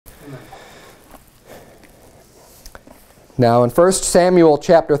Now in 1 Samuel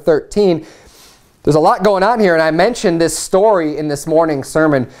chapter 13, there's a lot going on here, and I mentioned this story in this morning's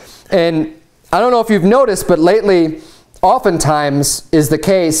sermon. And I don't know if you've noticed, but lately, oftentimes is the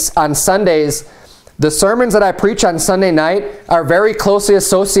case on Sundays, the sermons that I preach on Sunday night are very closely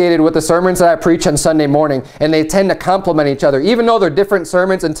associated with the sermons that I preach on Sunday morning, and they tend to complement each other. Even though they're different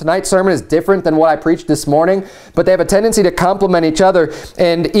sermons, and tonight's sermon is different than what I preached this morning, but they have a tendency to complement each other.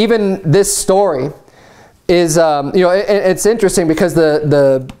 And even this story is, it's interesting because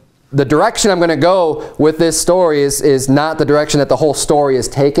the direction I'm going to go with this story is not the direction that the whole story is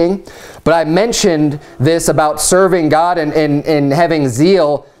taking. But I mentioned this about serving God and having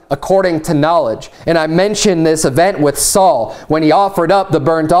zeal according to knowledge. And I mentioned this event with Saul when he offered up the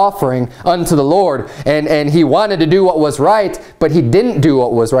burnt offering unto the Lord. And he wanted to do what was right, but he didn't do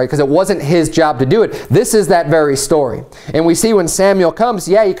what was right because it wasn't his job to do it. This is that very story. And we see when Samuel comes,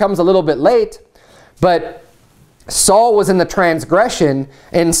 yeah, he comes a little bit late, but Saul was in the transgression,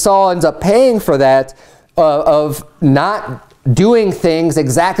 and Saul ends up paying for that of not doing things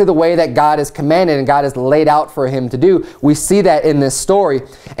exactly the way that God has commanded and God has laid out for him to do. We see that in this story.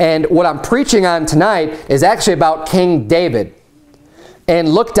 And what I'm preaching on tonight is actually about King David. And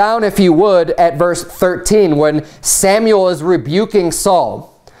look down, if you would, at verse 13 when Samuel is rebuking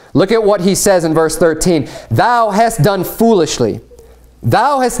Saul. Look at what he says in verse 13. Thou hast done foolishly.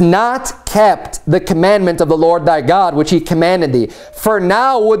 Thou hast not kept the commandment of the Lord thy God, which he commanded thee. For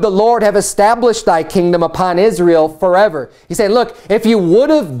now would the Lord have established thy kingdom upon Israel forever. He's saying, look, if you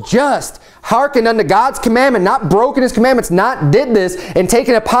would have just hearkened unto God's commandment, not broken his commandments, not did this, and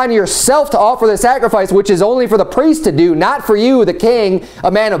taken upon yourself to offer the sacrifice, which is only for the priest to do, not for you, the king,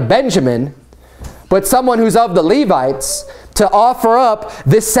 a man of Benjamin, but someone who's of the Levites, to offer up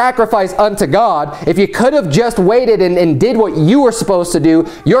this sacrifice unto God, if you could have just waited and did what you were supposed to do,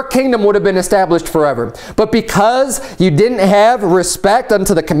 your kingdom would have been established forever. But because you didn't have respect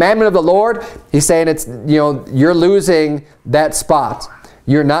unto the commandment of the Lord, he's saying it's, you're losing that spot.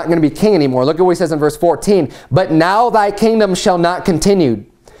 You're not going to be king anymore. Look at what he says in verse 14. But now thy kingdom shall not continue.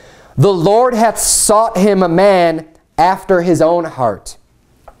 The Lord hath sought him a man after his own heart.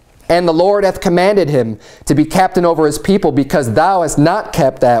 And the Lord hath commanded him to be captain over his people, because thou hast not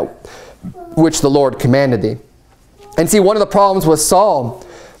kept that which the Lord commanded thee. And see, one of the problems with Saul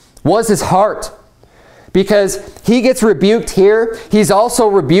was his heart. Because he gets rebuked here. He's also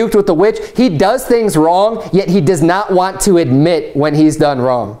rebuked with the witch. He does things wrong, yet he does not want to admit when he's done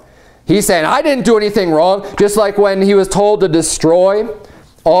wrong. He's saying, I didn't do anything wrong. Just like when he was told to destroy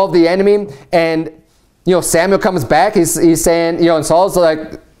all of the enemy. And, Samuel comes back. He's saying, and Saul's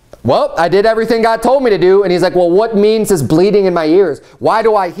like, well, I did everything God told me to do. And he's like, well, what means is bleeding in my ears? Why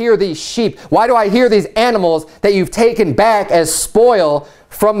do I hear these sheep? Why do I hear these animals that you've taken back as spoil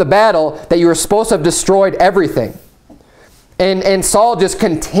from the battle that you were supposed to have destroyed everything? And Saul just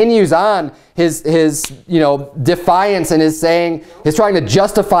continues on his defiance and is trying to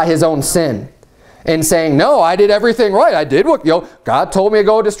justify his own sin. And saying, no, I did everything right. I did what, God told me to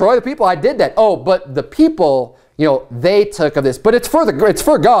go destroy the people. I did that. Oh, but the people, they took of this. But it's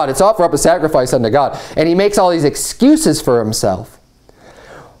for God. It's offer up a sacrifice unto God. And he makes all these excuses for himself.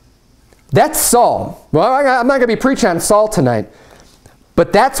 That's Saul. Well, I'm not going to be preaching on Saul tonight.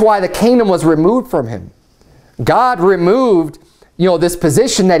 But that's why the kingdom was removed from him. God removed, this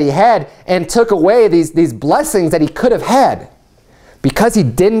position that he had and took away these blessings that he could have had because he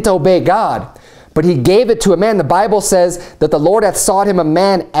didn't obey God. But he gave it to a man. The Bible says that the Lord hath sought him a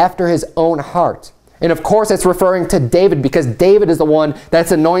man after his own heart. And of course it's referring to David, because David is the one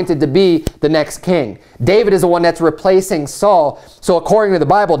that's anointed to be the next king. David is the one that's replacing Saul. So according to the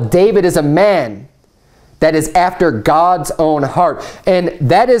Bible, David is a man that is after God's own heart. And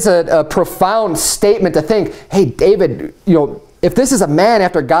that is a profound statement to think, hey, David, if this is a man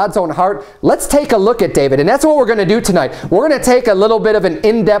after God's own heart, let's take a look at David. And that's what we're going to do tonight. We're going to take a little bit of an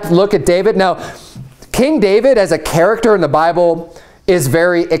in-depth look at David. Now, King David as a character in the Bible is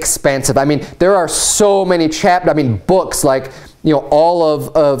very expansive. I mean, there are so many books like, all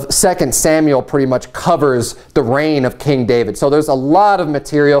of 2 Samuel pretty much covers the reign of King David. So there's a lot of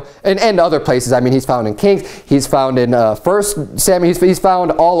material, and other places. I mean, he's found in Kings, he's found in 1 Samuel, he's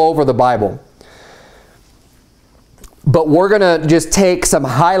found all over the Bible. But we're going to just take some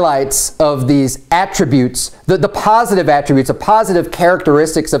highlights of these attributes, the positive attributes, the positive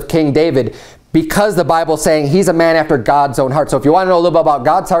characteristics of King David, because the Bible's saying he's a man after God's own heart. So if you want to know a little bit about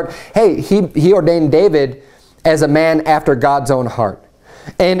God's heart, hey, he ordained David as a man after God's own heart.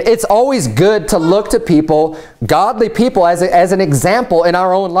 And it's always good to look to people, godly people, as an example in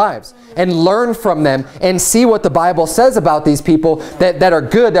our own lives and learn from them and see what the Bible says about these people that are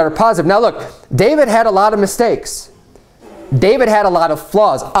good, that are positive. Now look, David had a lot of mistakes. David had a lot of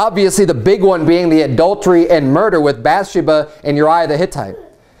flaws. Obviously the big one being the adultery and murder with Bathsheba and Uriah the Hittite.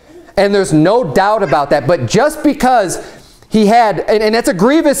 And there's no doubt about that. But just because he had, and it's a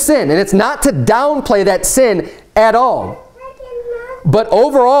grievous sin, and it's not to downplay that sin at all. But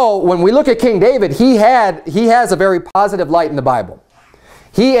overall, when we look at King David, he has a very positive light in the Bible.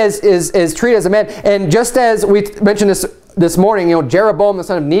 He is treated as a man. And just as we mentioned this morning, you know, Jeroboam the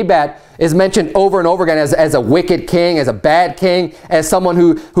son of Nebat is mentioned over and over again as a wicked king, as a bad king, as someone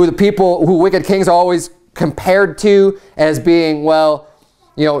who wicked kings are always compared to as being, well,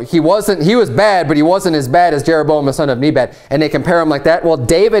 you know, he was bad, but he wasn't as bad as Jeroboam the son of Nebat. And they compare him like that. Well,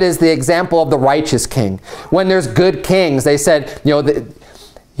 David is the example of the righteous king. When there's good kings, they said, you know,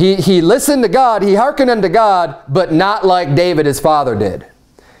 he listened to God, he hearkened unto God, but not like David his father did.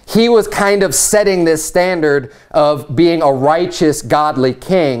 He was kind of setting this standard of being a righteous, godly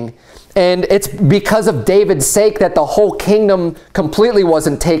king. And it's because of David's sake that the whole kingdom completely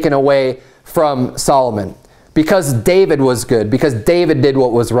wasn't taken away from Solomon. Because David was good, because David did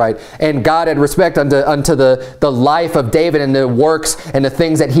what was right, and God had respect unto the life of David and the works and the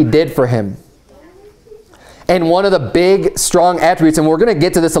things that he did for him. And one of the big, strong attributes, and we're going to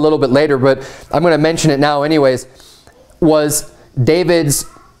get to this a little bit later, but I'm going to mention it now anyways, was David's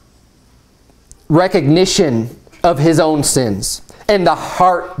recognition of his own sins and the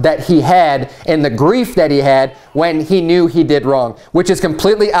heart that he had and the grief that he had when he knew he did wrong, which is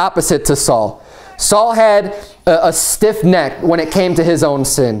completely opposite to Saul. Saul had a stiff neck when it came to his own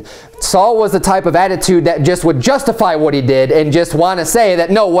sin. Saul was the type of attitude that just would justify what he did and just want to say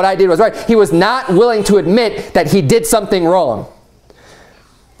that, no, what I did was right. He was not willing to admit that he did something wrong.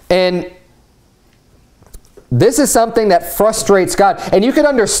 And this is something that frustrates God. And you can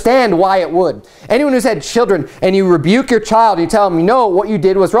understand why it would. Anyone who's had children and you rebuke your child, you tell them, no, what you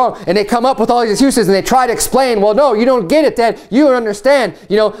did was wrong. And they come up with all these excuses and they try to explain, well, no, you don't get it, Dad. You don't understand.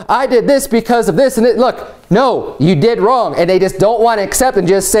 You know, I did this because of this. And look, no, you did wrong. And they just don't want to accept and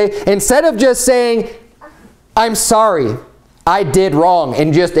just say, instead of just saying, I'm sorry, I did wrong,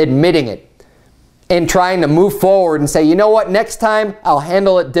 and just admitting it and trying to move forward and say, you know what, next time I'll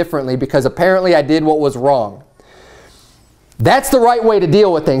handle it differently because apparently I did what was wrong. That's the right way to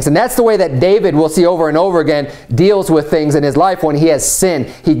deal with things. And that's the way that David, we'll see over and over again, deals with things in his life when he has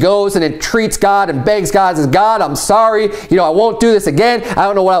sin. He goes and entreats God and begs God, says, God, I'm sorry. You know, I won't do this again. I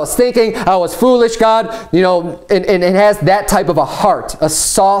don't know what I was thinking. I was foolish, God. You know, and has that type of a heart, a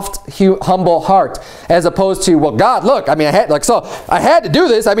soft, humble heart, as opposed to, well, God, look, I mean, I had to do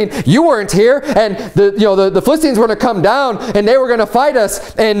this. I mean, you weren't here, and the Philistines were going to come down, and they were going to fight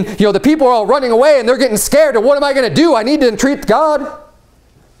us, and you know, the people are all running away, and they're getting scared. And what am I going to do? I need to entreat God.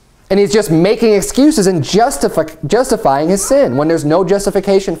 And he's just making excuses and justifying his sin when there's no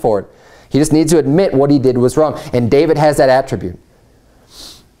justification for it. He just needs to admit what he did was wrong. And David has that attribute.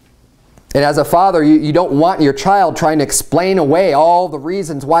 And as a father, you don't want your child trying to explain away all the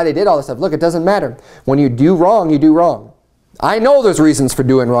reasons why they did all this stuff. Look, it doesn't matter. When you do wrong, you do wrong. I know there's reasons for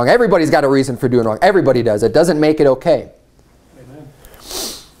doing wrong. Everybody's got a reason for doing wrong. Everybody does. It doesn't make it okay.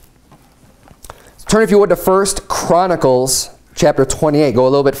 Turn, if you would, to 1 Chronicles chapter 28. Go a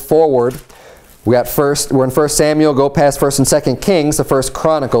little bit forward. We're in 1 Samuel. Go past 1 and 2 Kings to 1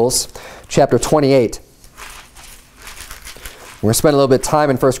 Chronicles chapter 28. We're going to spend a little bit of time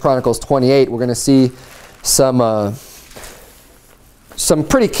in 1 Chronicles 28. We're going to see some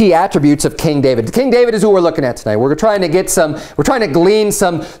pretty key attributes of King David. King David is who we're looking at tonight. We're trying to glean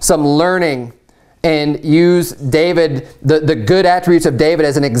some learning and use David, the good attributes of David,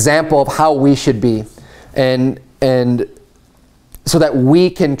 as an example of how we should be, and so that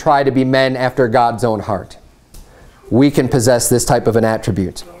we can try to be men after God's own heart. We can possess this type of an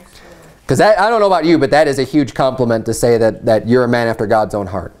attribute. Because I don't know about you, but that is a huge compliment to say that you're a man after God's own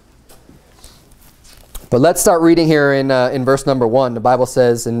heart. But let's start reading here in verse number 1. The Bible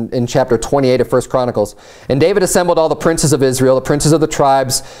says in chapter 28 of 1 Chronicles, And David assembled all the princes of Israel, the princes of the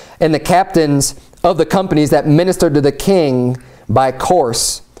tribes, and the captains of the companies that ministered to the king by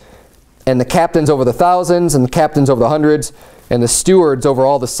course, and the captains over the thousands, and the captains over the hundreds, and the stewards over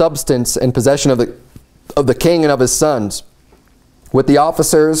all the substance and possession of the king and of his sons, with the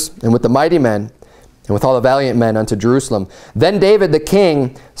officers and with the mighty men, and with all the valiant men unto Jerusalem. Then David the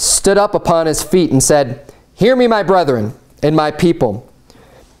king stood up upon his feet and said, Hear me, my brethren, and my people.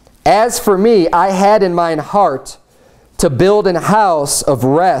 As for me, I had in mine heart to build an house of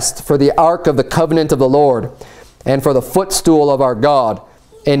rest for the ark of the covenant of the Lord, and for the footstool of our God,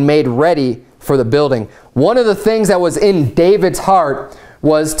 and made ready for the building. One of the things that was in David's heart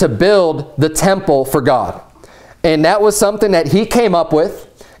was to build the temple for God. And that was something that he came up with.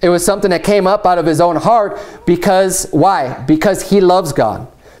 It was something that came up out of his own heart because, why? Because he loves God.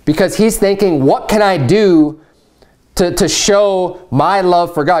 Because he's thinking, what can I do to show my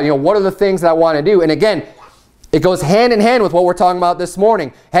love for God? You know, what are the things that I want to do? And again, it goes hand in hand with what we're talking about this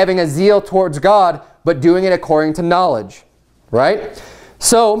morning. Having a zeal towards God, but doing it according to knowledge. Right?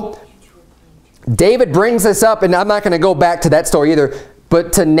 So, David brings this up, and I'm not going to go back to that story either,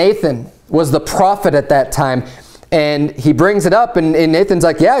 but to Nathan was the prophet at that time. And he brings it up, and Nathan's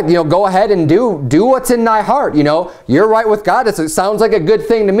like, yeah, you know, go ahead and do what's in thy heart. You know, you're right with God. It sounds like a good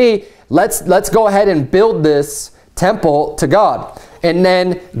thing to me. Let's go ahead and build this temple to God. And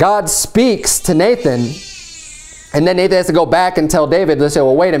then God speaks to Nathan, and then Nathan has to go back and tell David, let's say,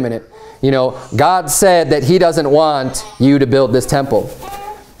 well, wait a minute. You know, God said that he doesn't want you to build this temple.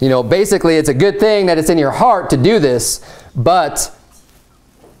 You know, basically, it's a good thing that it's in your heart to do this, but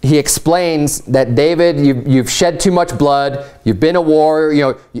he explains that, David, you've shed too much blood. You've been a warrior. You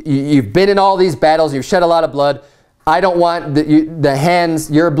know, you've been in all these battles. You've shed a lot of blood. I don't want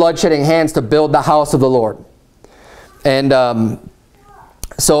your blood-shedding hands to build the house of the Lord. And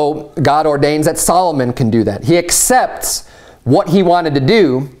so God ordains that Solomon can do that. He accepts what he wanted to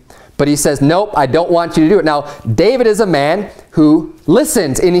do, but he says, nope, I don't want you to do it. Now, David is a man who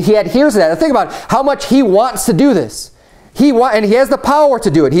listens, and he adheres to that. Now, think about how much he wants to do this. And he has the power to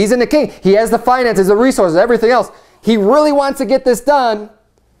do it. He's in the king. He has the finances, the resources, everything else. He really wants to get this done.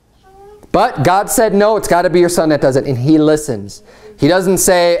 But God said, no, it's got to be your son that does it. And he listens. He doesn't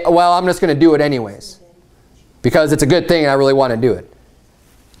say, well, I'm just going to do it anyways, because it's a good thing and I really want to do it.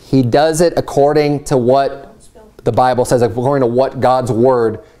 He does it according to what the Bible says, according to what God's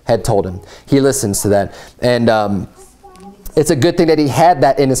word had told him. He listens to that. And it's a good thing that he had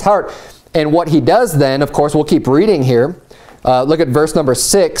that in his heart. And what he does then, of course, we'll keep reading here. Look at verse number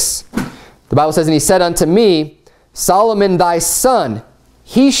 6. The Bible says, and he said unto me, Solomon thy son,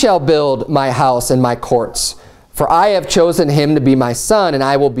 he shall build my house and my courts. For I have chosen him to be my son, and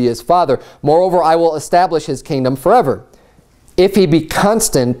I will be his father. Moreover, I will establish his kingdom forever, if he be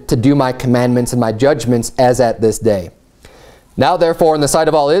constant to do my commandments and my judgments as at this day. Now therefore, in the sight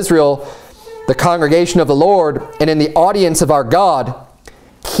of all Israel, the congregation of the Lord, and in the audience of our God,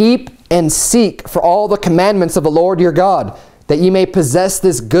 keep and seek for all the commandments of the Lord your God, that ye may possess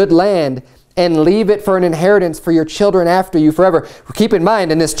this good land and leave it for an inheritance for your children after you forever. Keep in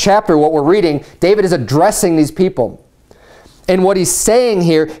mind, in this chapter, what we're reading, David is addressing these people. And what he's saying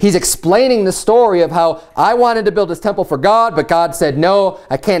here, he's explaining the story of how I wanted to build this temple for God, but God said, no,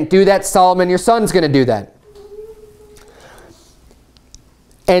 I can't do that. Solomon, your son's going to do that.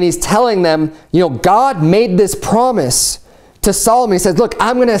 And he's telling them, you know, God made this promise to Solomon. He says, look,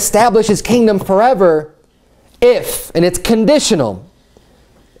 I'm going to establish his kingdom forever if, and it's conditional.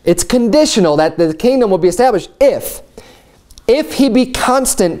 It's conditional that the kingdom will be established if he be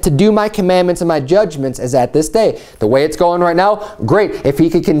constant to do my commandments and my judgments as at this day. The way it's going right now, great. If he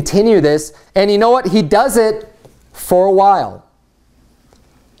could continue this, and you know what? He does it for a while.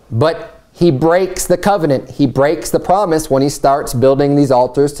 But he breaks the covenant. He breaks the promise when he starts building these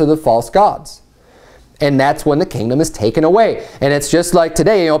altars to the false gods. And that's when the kingdom is taken away. And it's just like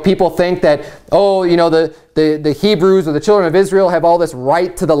today, you know, people think that, oh, you know, the Hebrews or the children of Israel have all this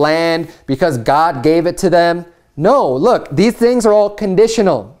right to the land because God gave it to them. No, look, these things are all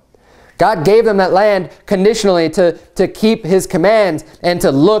conditional. God gave them that land conditionally to keep his commands and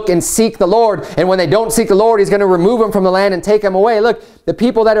to look and seek the Lord. And when they don't seek the Lord, he's going to remove them from the land and take them away. Look, the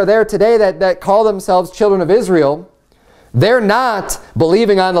people that are there today that call themselves children of Israel, they're not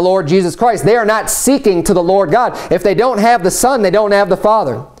believing on the Lord Jesus Christ. They are not seeking to the Lord God. If they don't have the Son, they don't have the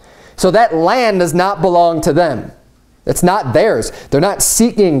Father. So that land does not belong to them. It's not theirs. They're not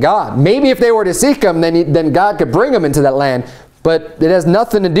seeking God. Maybe if they were to seek him, then God could bring them into that land. But it has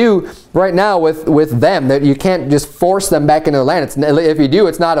nothing to do right now with them. That you can't just force them back into the land. If you do,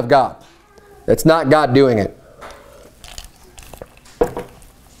 it's not of God. It's not God doing it.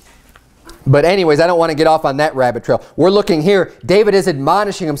 But anyways, I don't want to get off on that rabbit trail. We're looking here. David is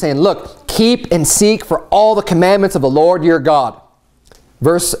admonishing him, saying, look, keep and seek for all the commandments of the Lord your God.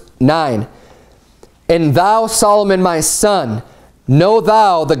 Verse 9. And thou, Solomon, my son, know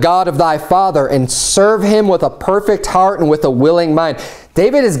thou the God of thy father, and serve him with a perfect heart and with a willing mind.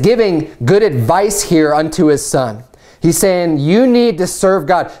 David is giving good advice here unto his son. He's saying, you need to serve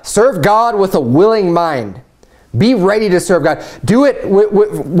God. Serve God with a willing mind. Be ready to serve God. Do it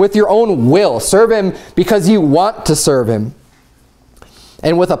with your own will. Serve him because you want to serve him.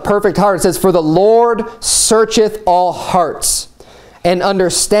 And with a perfect heart. It says, for the Lord searcheth all hearts, and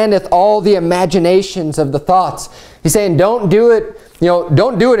understandeth all the imaginations of the thoughts. He's saying, don't do it,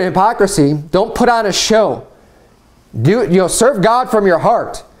 don't do it in hypocrisy. Don't put on a show. Do it, serve God from your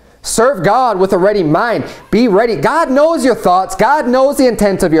heart. Serve God with a ready mind. Be ready. God knows your thoughts. God knows the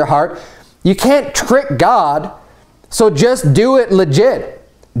intent of your heart. You can't trick God, so just do it legit.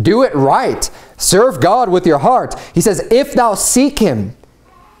 Do it right. Serve God with your heart. He says, if thou seek him,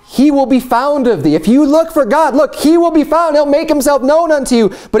 he will be found of thee. If you look for God, look, he will be found. He'll make himself known unto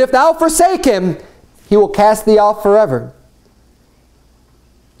you. But if thou forsake him, he will cast thee off forever.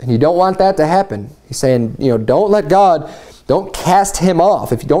 And you don't want that to happen. He's saying, don't let God, don't cast him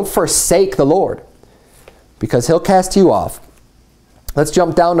off. If you don't forsake the Lord, because he'll cast you off. Let's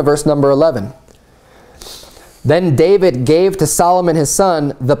jump down to verse number 11. Then David gave to Solomon his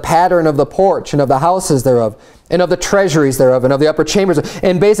son the pattern of the porch and of the houses thereof, and of the treasuries thereof, and of the upper chambers.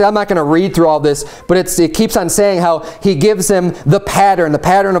 And basically, I'm not going to read through all this, but it keeps on saying how he gives him the pattern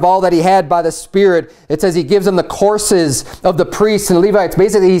of all that he had by the Spirit. It says he gives him the courses of the priests and Levites.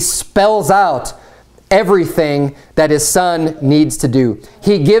 Basically, he spells out everything that his son needs to do.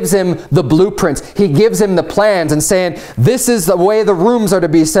 He gives him the blueprints. He gives him the plans and saying, this is the way the rooms are to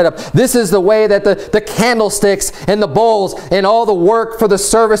be set up. This is the way that the candlesticks and the bowls and all the work for the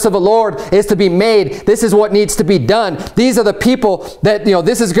service of the Lord is to be made. This is what needs to be done. These are the people that,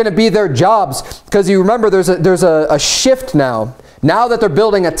 this is going to be their jobs. Because you remember there's a shift now. Now that they're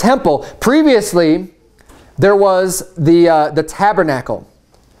building a temple. Previously, there was the tabernacle.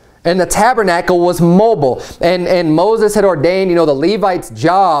 And the tabernacle was mobile. And Moses had ordained, the Levites'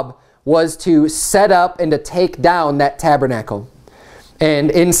 job was to set up and to take down that tabernacle.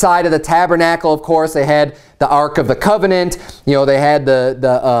 And inside of the tabernacle, of course, they had the Ark of the Covenant. They had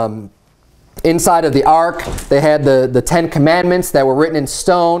the inside of the Ark, they had the 10 Commandments that were written in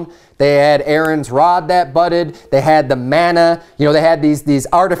stone. They had Aaron's rod that budded. They had the manna. They had these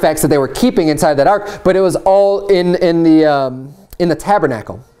artifacts that they were keeping inside that Ark. But it was all in the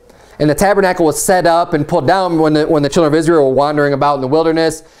tabernacle. And the tabernacle was set up and pulled down when the children of Israel were wandering about in the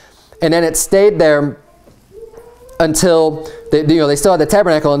wilderness. And then it stayed there until, they still had the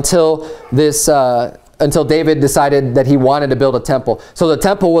tabernacle until until David decided that he wanted to build a temple. So the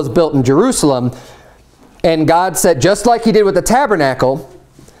temple was built in Jerusalem. And God said, just like he did with the tabernacle,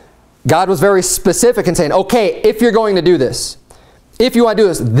 God was very specific in saying, okay, if you're going to do this, if you want to do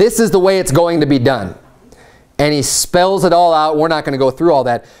this, this is the way it's going to be done. And he spells it all out. We're not going to go through all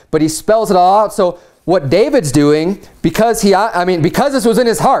that, but he spells it all out. So what David's doing, because this was in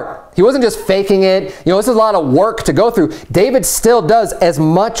his heart, he wasn't just faking it. This is a lot of work to go through. David still does as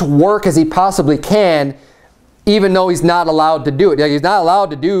much work as he possibly can, even though he's not allowed to do it. He's not allowed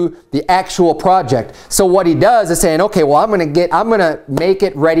to do the actual project. So what he does is saying, okay, well, I'm going to make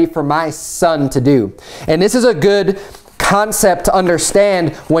it ready for my son to do. And this is a good concept to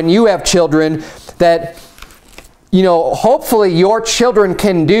understand when you have children, that hopefully your children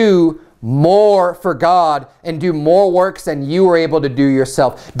can do more for God and do more works than you were able to do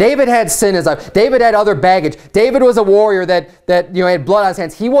yourself. David had sin in his life. David had other baggage. David was a warrior that had blood on his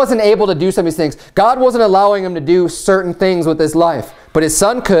hands. He wasn't able to do some of these things. God wasn't allowing him to do certain things with his life, but his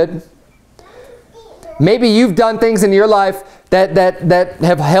son could. Maybe you've done things in your life that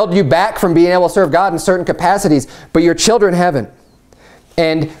have held you back from being able to serve God in certain capacities, but your children haven't.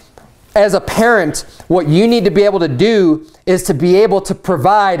 And as a parent, what you need to be able to do is to be able to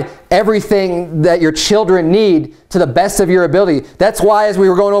provide everything that your children need to the best of your ability. That's why, as we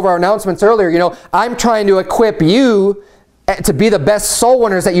were going over our announcements earlier, I'm trying to equip you to be the best soul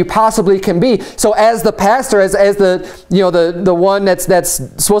winners that you possibly can be. So as the pastor, as the one that's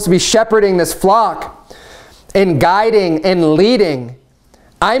supposed to be shepherding this flock and guiding and leading,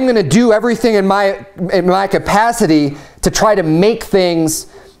 I'm going to do everything in my capacity to try to make things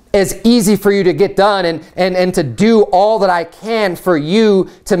as easy for you to get done and to do all that I can for you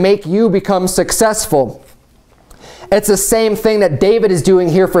to make you become successful. It's the same thing that David is doing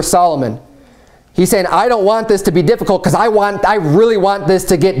here for Solomon. He's saying, I don't want this to be difficult because I really want this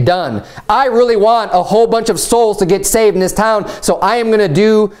to get done. I really want a whole bunch of souls to get saved in this town, so I am going to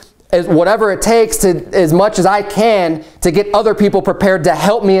do whatever it takes, as much as I can, to get other people prepared to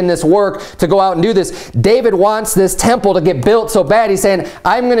help me in this work, to go out and do this. David wants this temple to get built so bad. He's saying,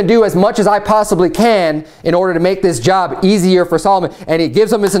 I'm going to do as much as I possibly can in order to make this job easier for Solomon. And he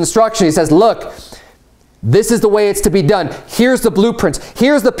gives him his instruction. He says, look, this is the way it's to be done. Here's the blueprints.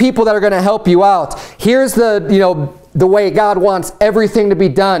 Here's the people that are going to help you out. Here's the way God wants everything to be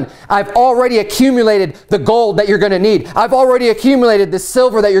done. I've already accumulated the gold that you're going to need. I've already accumulated the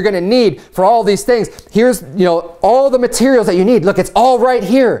silver that you're going to need for all these things. Here's, all the materials that you need. Look, it's all right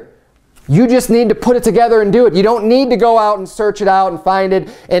here. You just need to put it together and do it. You don't need to go out and search it out and find it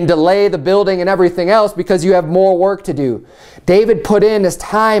and delay the building and everything else because you have more work to do. David put in his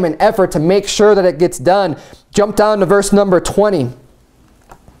time and effort to make sure that it gets done. Jump down to verse number 20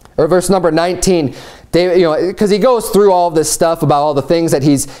 or verse number 19. David, because he goes through all this stuff about all the things that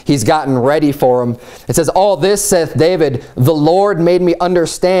he's gotten ready for him. It says, "All this saith David, the Lord made me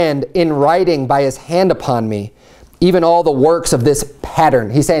understand in writing by his hand upon me, even all the works of this pattern."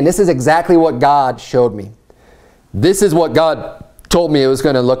 He's saying, this is exactly what God showed me. This is what God told me it was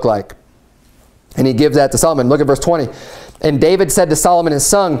going to look like. And he gives that to Solomon. Look at verse 20. "And David said to Solomon his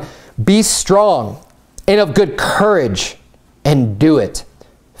son, Be strong and of good courage, and do it.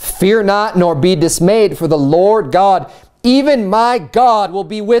 Fear not, nor be dismayed, for the Lord God, even my God, will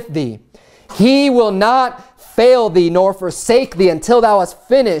be with thee. He will not fail thee, nor forsake thee, until thou hast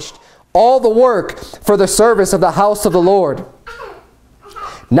finished all the work for the service of the house of the Lord."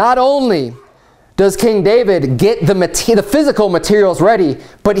 Not only does King David get the physical materials ready,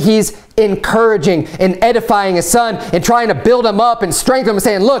 but he's encouraging and edifying his son and trying to build him up and strengthen him and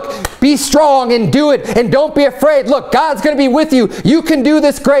saying, look, be strong and do it and don't be afraid. Look, God's going to be with you. You can do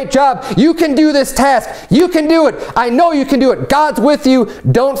this great job. You can do this task. You can do it. I know you can do it. God's with you.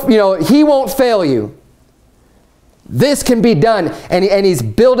 He won't fail you. This can be done, and he's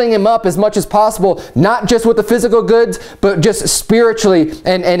building him up as much as possible, not just with the physical goods, but just spiritually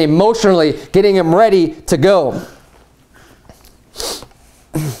and emotionally getting him ready to go.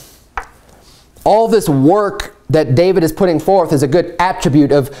 All this work that David is putting forth is a good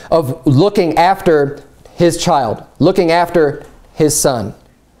attribute of looking after his child, looking after his son.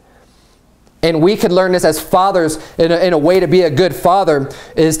 And we could learn this as fathers in a way to be a good father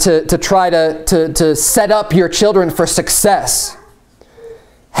is to try to set up your children for success.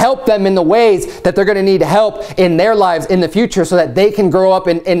 Help them in the ways that they're going to need help in their lives in the future so that they can grow up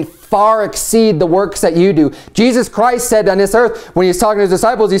and far exceed the works that you do. Jesus Christ said on this earth, when he was talking to his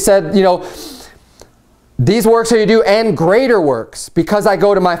disciples, he said, these works are you do and greater works because I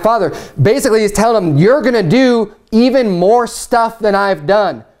go to my Father. Basically, he's telling them, you're going to do even more stuff than I've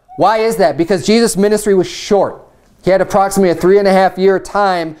done. Why is that? Because Jesus' ministry was short. He had approximately a 3.5-year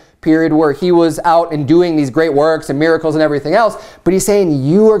time period where he was out and doing these great works and miracles and everything else. But he's saying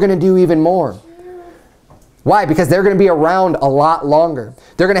you are going to do even more. Why? Because they're going to be around a lot longer.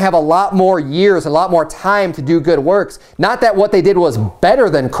 They're going to have a lot more years, a lot more time to do good works. Not that what they did was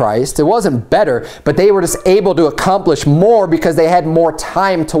better than Christ. It wasn't better, but they were just able to accomplish more because they had more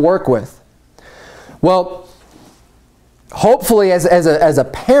time to work with. Well, hopefully, as a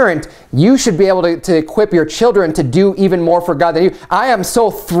parent, you should be able to equip your children to do even more for God than you. I am so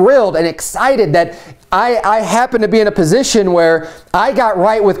thrilled and excited that I happen to be in a position where I got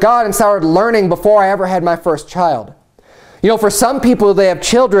right with God and started learning before I ever had my first child. For some people, they have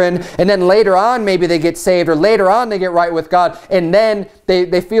children, and then later on, maybe they get saved, or later on, they get right with God, and then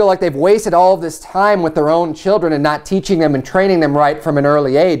they feel like they've wasted all of this time with their own children and not teaching them and training them right from an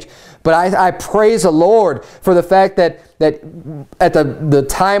early age. But I praise the Lord for the fact that at the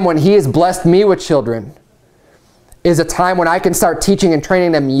time when He has blessed me with children is a time when I can start teaching and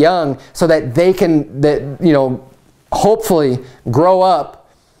training them young so that they can, hopefully grow up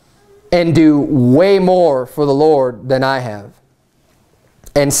and do way more for the Lord than I have.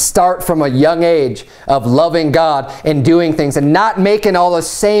 And start from a young age of loving God and doing things and not making all the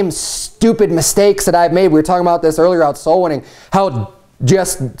same stupid mistakes that I've made. We were talking about this earlier about soul winning. How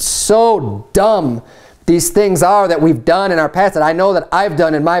just so dumb these things are that we've done in our past, that I know that I've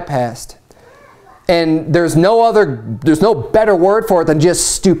done in my past. And there's no better word for it than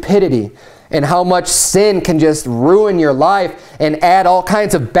just stupidity, and how much sin can just ruin your life and add all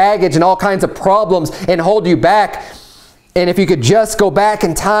kinds of baggage and all kinds of problems and hold you back. And if you could just go back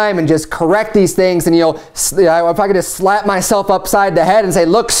in time and just correct these things, and if I could just slap myself upside the head and say,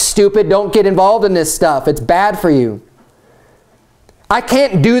 look, stupid, don't get involved in this stuff. It's bad for you. I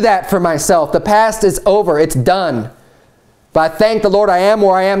can't do that for myself. The past is over. It's done. But I thank the Lord I am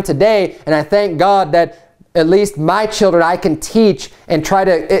where I am today, and I thank God that at least my children I can teach and try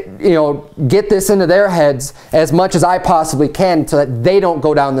to get this into their heads as much as I possibly can so that they don't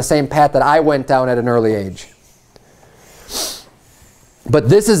go down the same path that I went down at an early age. But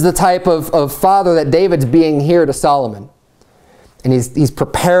this is the type of father that David's being here to Solomon. And he's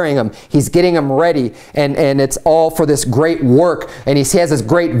preparing him. He's getting him ready. And it's all for this great work. And he has this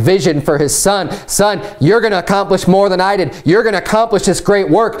great vision for his son. Son, you're going to accomplish more than I did. You're going to accomplish this great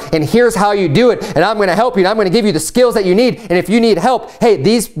work. And here's how you do it. And I'm going to help you. And I'm going to give you the skills that you need. And if you need help, hey,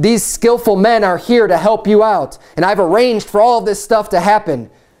 these skillful men are here to help you out. And I've arranged for all of this stuff to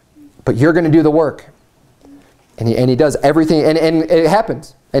happen. But you're going to do the work. And he does everything. And it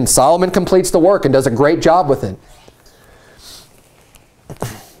happens. And Solomon completes the work and does a great job with it.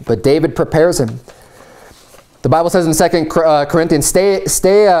 But David prepares him. The Bible says in 2 Corinthians,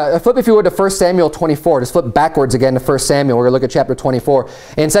 flip if you would to 1 Samuel 24. Just flip backwards again to 1 Samuel. We're going to look at chapter 24.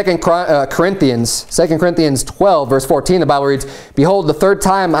 In 2 Corinthians 12, verse 14, the Bible reads, "Behold, the third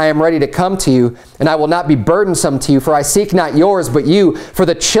time I am ready to come to you, and I will not be burdensome to you, for I seek not yours, but you. For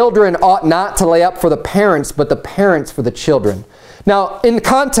the children ought not to lay up for the parents, but the parents for the children." Now, in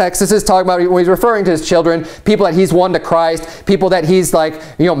context, this is talking about when he's referring to his children, people that he's won to Christ, people that he's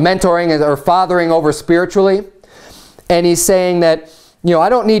mentoring or fathering over spiritually. And he's saying that, I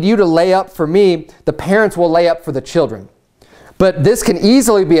don't need you to lay up for me. The parents will lay up for the children. But this can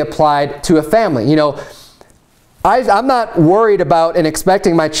easily be applied to a family. I'm not worried about and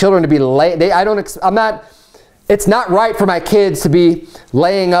expecting my children to be it's not right for my kids to be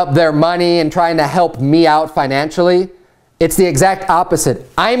laying up their money and trying to help me out financially. It's the exact opposite.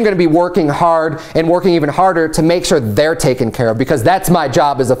 I'm going to be working hard and working even harder to make sure they're taken care of, because that's my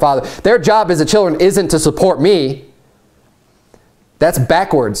job as a father. Their job as a children isn't to support me. That's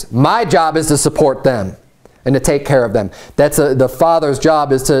backwards. My job is to support them and to take care of them. That's the father's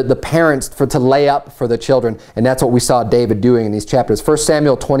job, is the parents to lay up for the children. And that's what we saw David doing in these chapters. 1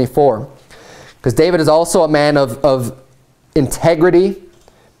 Samuel 24. Because David is also a man of integrity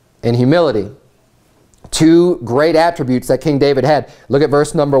and humility. Two great attributes that King David had. Look at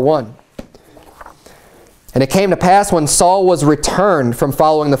verse number 1. "And it came to pass when Saul was returned from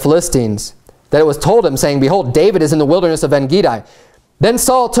following the Philistines, that it was told him, saying, Behold, David is in the wilderness of En-Gedi. Then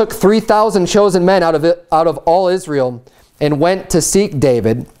Saul took 3,000 chosen men out of all Israel, and went to seek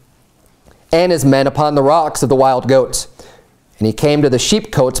David and his men upon the rocks of the wild goats. And he came to the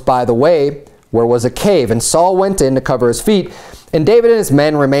sheepcotes by the way, where was a cave. And Saul went in to cover his feet. And David and his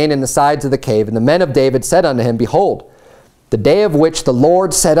men remained in the sides of the cave. And the men of David said unto him, Behold, the day of which the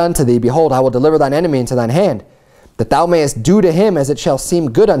Lord said unto thee, Behold, I will deliver thine enemy into thine hand, that thou mayest do to him as it shall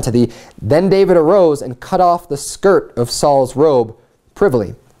seem good unto thee. Then David arose and cut off the skirt of Saul's robe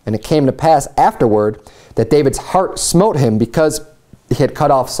privily. And it came to pass afterward that David's heart smote him, because he had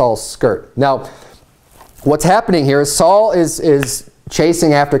cut off Saul's skirt." Now, what's happening here is Saul is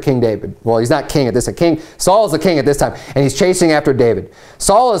chasing after King David. Well, he's not king at this time. Saul is the king at this time, and he's chasing after David.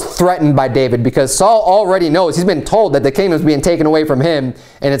 Saul is threatened by David, because Saul already knows, he's been told that the kingdom is being taken away from him,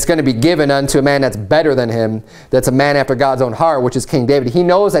 and it's going to be given unto a man that's better than him, that's a man after God's own heart, which is King David. He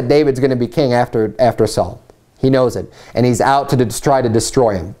knows that David's going to be king after Saul. He knows it, and he's out to try to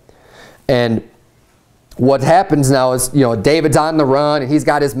destroy him. And what happens now is, David's on the run, and he's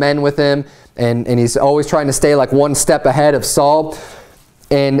got his men with him, and he's always trying to stay like one step ahead of Saul.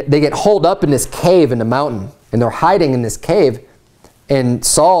 And they get holed up in this cave in the mountain, and they're hiding in this cave. And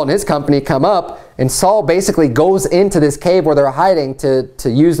Saul and his company come up, and Saul basically goes into this cave where they're hiding to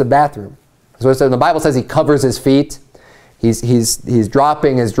use the bathroom. So the Bible says he covers his feet. He's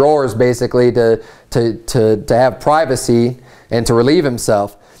dropping his drawers basically to have privacy and to relieve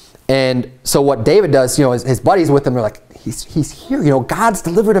himself. And so what David does, his buddies with him are like, he's here, God's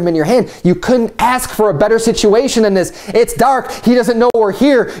delivered him in your hand. You couldn't ask for a better situation than this. It's dark. He doesn't know we're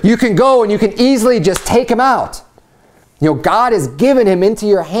here. You can go and you can easily just take him out. God has given him into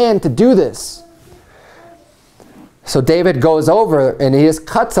your hand to do this. So David goes over and he just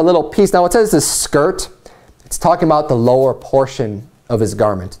cuts a little piece. Now it says this skirt. It's talking about the lower portion of his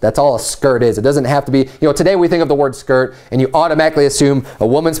garment. That's all a skirt is. It doesn't have to be, today we think of the word skirt and you automatically assume a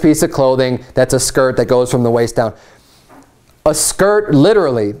woman's piece of clothing, that's a skirt that goes from the waist down. A skirt,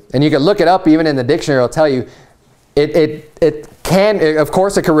 literally, and you can look it up even in the dictionary, it'll tell you, of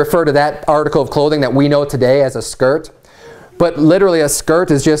course it can refer to that article of clothing that we know today as a skirt, but literally a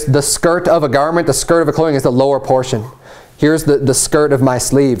skirt is just the skirt of a garment. The skirt of a clothing is the lower portion. Here's the skirt of my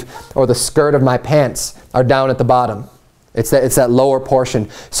sleeve, or the skirt of my pants are down at the bottom. It's that lower portion.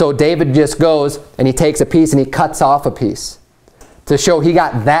 So David just goes and he takes a piece and he cuts off a piece to show he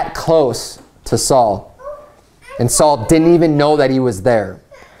got that close to Saul. And Saul didn't even know that he was there,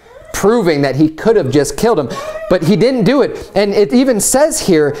 proving that he could have just killed him. But he didn't do it. And it even says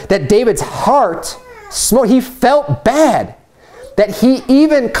here that David's heart smote. He felt bad that he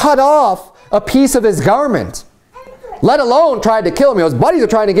even cut off a piece of his garment, let alone tried to kill him. His buddies are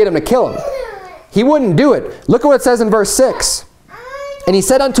trying to get him to kill him. He wouldn't do it. Look at what it says in verse 6. And he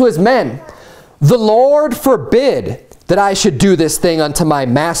said unto his men, The Lord forbid that I should do this thing unto my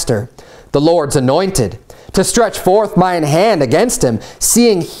master, the Lord's anointed, to stretch forth mine hand against him,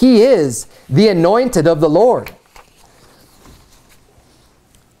 seeing he is the anointed of the Lord.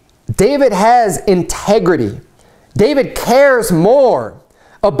 David has integrity. David cares more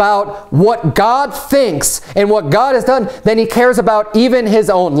about what God thinks and what God has done than he cares about even his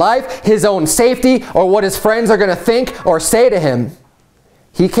own life, his own safety, or what his friends are going to think or say to him.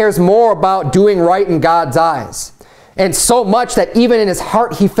 He cares more about doing right in God's eyes. And so much that even in his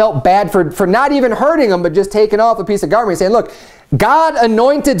heart he felt bad for not even hurting him, but just taking off a piece of garment and saying, look, God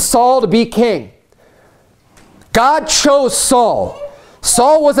anointed Saul to be king. God chose Saul.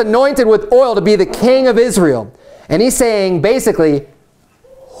 Saul was anointed with oil to be the king of Israel. And he's saying basically,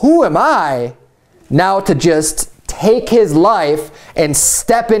 who am I now to just take his life and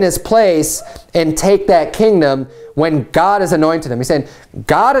step in his place and take that kingdom when God has anointed him? He's saying,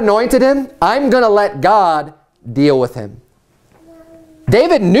 God anointed him. I'm going to let God deal with him.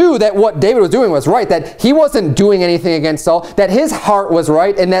 David knew that what David was doing was right, that he wasn't doing anything against Saul, that his heart was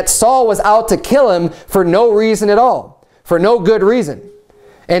right, and that Saul was out to kill him for no reason at all, for no good reason.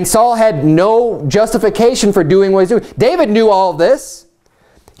 And Saul had no justification for doing what he's doing. David knew all of this.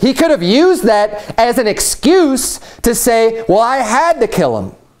 He could have used that as an excuse to say, well, I had to kill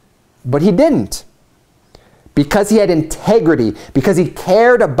him. But he didn't. Because he had integrity, because he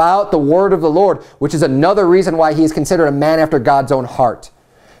cared about the word of the Lord, which is another reason why he's considered a man after God's own heart.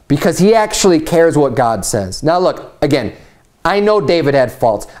 Because he actually cares what God says. Now look, again, I know David had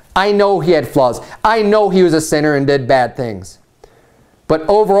faults. I know he had flaws. I know he was a sinner and did bad things. But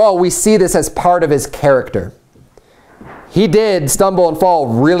overall, we see this as part of his character. He did stumble and fall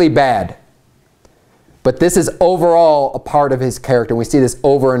really bad. But this is overall a part of his character. We see this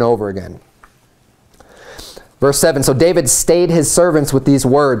over and over again. Verse 7, so David stayed his servants with these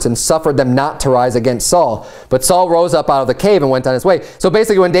words and suffered them not to rise against Saul. But Saul rose up out of the cave and went on his way. So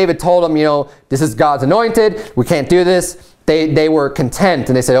basically when David told him, you know, this is God's anointed, we can't do this, they were content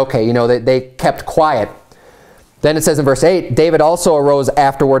and they said, okay, you know, they kept quiet. Then it says in verse 8, David also arose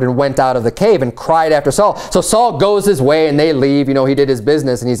afterward and went out of the cave and cried after Saul. So Saul goes his way and they leave. You know, he did his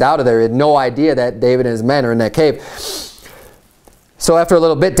business and he's out of there. He had no idea that David and his men are in that cave. So after a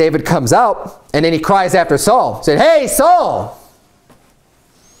little bit, David comes out and then he cries after Saul. He said, hey, Saul!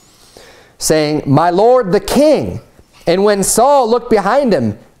 Saying, my lord the king. And when Saul looked behind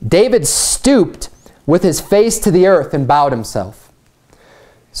him, David stooped with his face to the earth and bowed himself.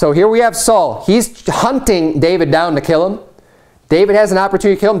 So here we have Saul. He's hunting David down to kill him. David has an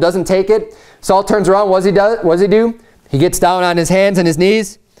opportunity to kill him, doesn't take it. Saul turns around. What does he do? He gets down on his hands and his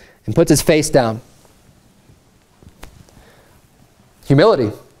knees and puts his face down.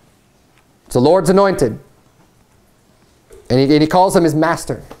 Humility. It's the Lord's anointed. And he calls him his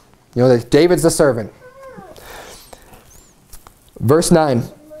master. You know, David's the servant. Verse 9.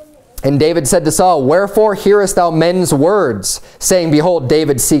 And David said to Saul, wherefore hearest thou men's words, saying, behold,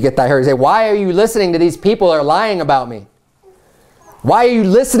 David seeketh thy hurt. He said, why are you listening to these people that are lying about me? Why are you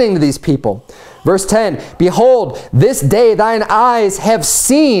listening to these people? Verse 10, behold, this day thine eyes have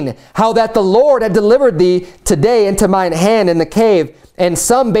seen how that the Lord had delivered thee today into mine hand in the cave, and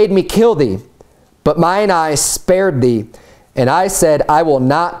some bade me kill thee. But mine eyes spared thee. And I said, I will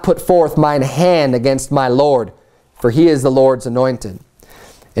not put forth mine hand against my Lord, for he is the Lord's anointed.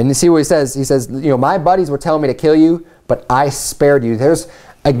 And you see what he says? He says, you know, my buddies were telling me to kill you, but I spared you. There's,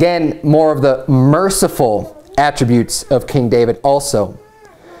 again, more of the merciful attributes of King David also.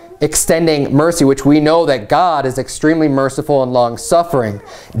 Extending mercy, which we know that God is extremely merciful and long-suffering.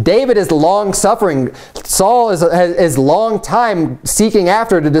 David is long-suffering. Saul is long time seeking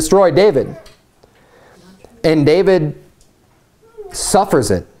after to destroy David. And David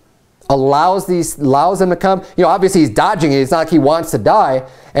suffers it. Allows them to come. You know, obviously he's dodging it. It's not like he wants to die.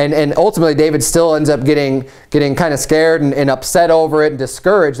 And ultimately David still ends up getting kind of scared and upset over it and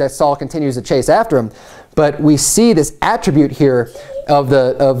discouraged as Saul continues to chase after him. But we see this attribute here of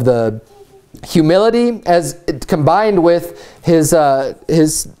the humility as combined with his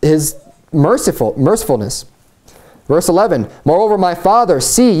mercifulness. Verse 11, moreover, my father,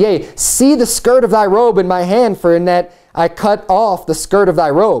 see the skirt of thy robe in my hand, for in that I cut off the skirt of thy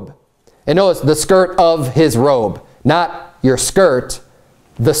robe. And notice the skirt of his robe, not your skirt,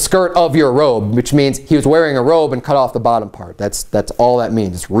 the skirt of your robe, which means he was wearing a robe and cut off the bottom part. That's all that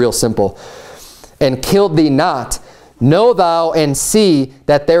means. It's real simple. And killed thee not. Know thou and see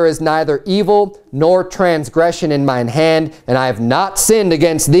that there is neither evil nor transgression in mine hand, and I have not sinned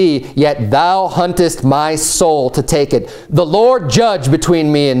against thee, yet thou huntest my soul to take it. The Lord judge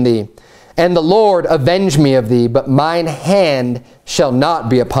between me and thee, and the Lord avenge me of thee, but mine hand shall not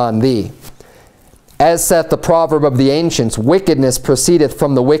be upon thee. As saith the proverb of the ancients, wickedness proceedeth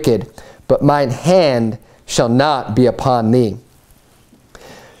from the wicked, but mine hand shall not be upon thee.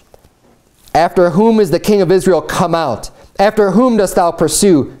 After whom is the king of Israel come out? After whom dost thou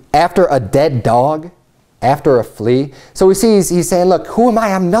pursue? After a dead dog? after a flea. So we see he's saying, look, who am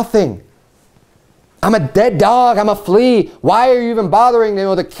I? I'm nothing. I'm a dead dog. I'm a flea. Why are you even bothering? You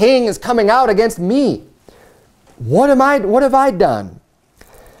know, the king is coming out against me. What have I done?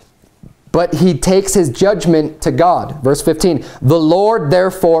 But he takes his judgment to God. Verse 15, the Lord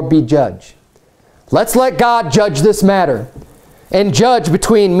therefore be judge. Let's let God judge this matter, and judge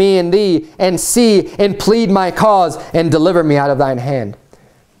between me and thee, and see and plead my cause, and deliver me out of thine hand.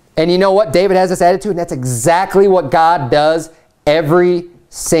 And you know what? David has this attitude, and that's exactly what God does every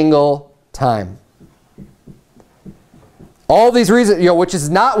single time. All these reasons, you know, which is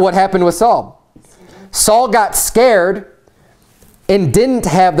not what happened with Saul. Saul got scared and didn't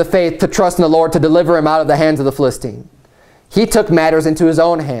have the faith to trust in the Lord to deliver him out of the hands of the Philistine. He took matters into his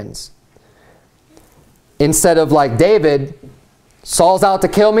own hands. Instead of like David, Saul's out to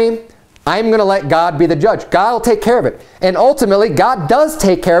kill me, I'm going to let God be the judge. God will take care of it. And ultimately, God does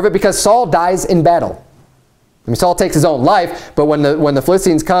take care of it because Saul dies in battle. I mean, Saul takes his own life, but when the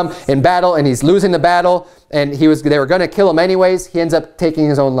Philistines come in battle and he's losing the battle and they were going to kill him anyways, he ends up taking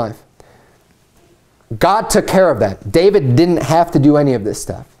his own life. God took care of that. David didn't have to do any of this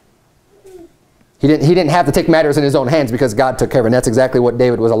stuff. He didn't have to take matters in his own hands because God took care of it. And that's exactly what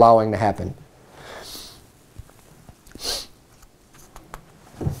David was allowing to happen.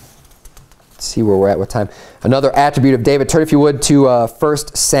 Let's see where we're at with time. Another attribute of David. Turn, if you would, to 1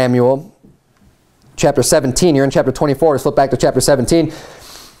 Samuel chapter 17. You're in chapter 24. Let's flip back to chapter 17.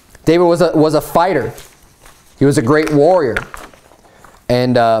 David was a fighter. He was a great warrior.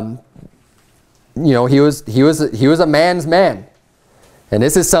 And you know, he was a man's man. And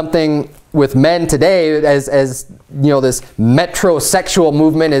this is something with men today, as you know, this metrosexual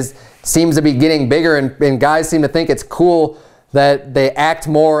movement seems to be getting bigger, and guys seem to think it's cool that they act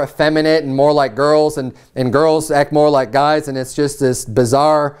more effeminate and more like girls, and girls act more like guys, and it's just this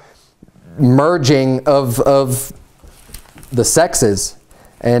bizarre merging of the sexes.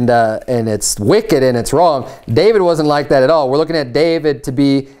 And it's wicked and it's wrong. David wasn't like that at all. We're looking at David to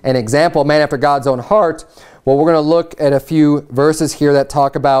be an example, a man after God's own heart. Well, we're going to look at a few verses here that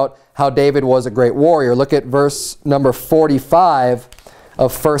talk about how David was a great warrior. Look at verse number 45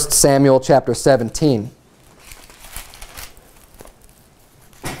 of 1 Samuel chapter 17.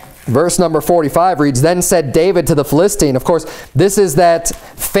 Verse number 45 reads, Then said David to the Philistine. Of course, this is that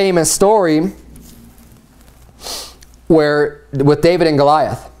famous story with David and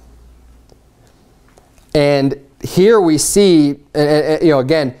Goliath. And here we see, you know,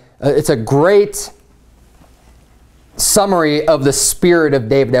 again, it's a great summary of the spirit of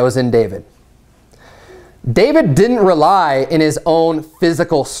David that was in David. David didn't rely in his own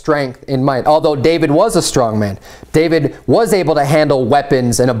physical strength and might, although David was a strong man. David was able to handle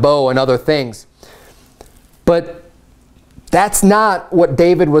weapons and a bow and other things. But that's not what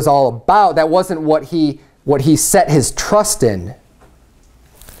David was all about. That wasn't what he set his trust in.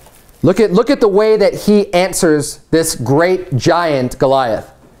 Look at the way that he answers this great giant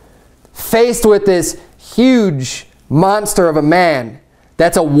Goliath. Faced with this huge monster of a man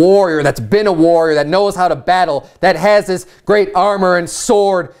that's a warrior, that's been a warrior, that knows how to battle, that has this great armor and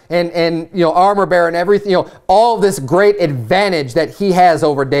sword and you know, armor bearer and everything, you know, all this great advantage that he has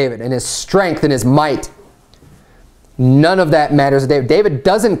over David and his strength and his might. None of that matters to David. David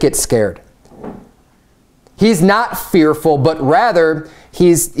doesn't get scared. He's not fearful, but rather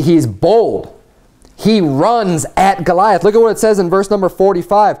he's bold. He runs at Goliath. Look at what it says in verse number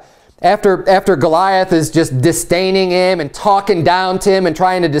 45. After Goliath is just disdaining him and talking down to him and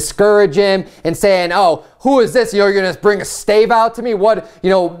trying to discourage him and saying, oh, who is this? You know, you're going to bring a stave out to me? What, you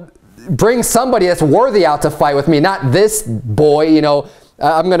know, bring somebody that's worthy out to fight with me, not this boy, you know.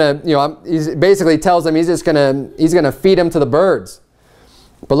 I'm going to, you know, he basically tells him he's going to feed him to the birds.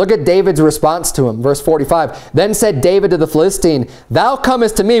 But look at David's response to him. Verse 45. Then said David to the Philistine, Thou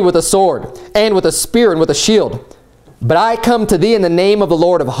comest to me with a sword, and with a spear, and with a shield. But I come to thee in the name of the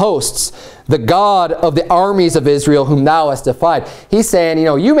Lord of hosts, the God of the armies of Israel, whom thou hast defied. He's saying, you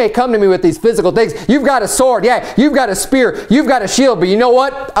know, you may come to me with these physical things. You've got a sword. Yeah, you've got a spear. You've got a shield. But you know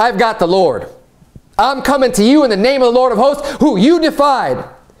what? I've got the Lord. I'm coming to you in the name of the Lord of hosts, who you defied.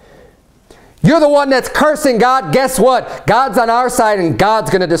 You're the one that's cursing God. Guess what? God's on our side, and God's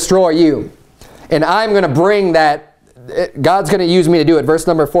going to destroy you. And I'm going to bring that. God's going to use me to do it. Verse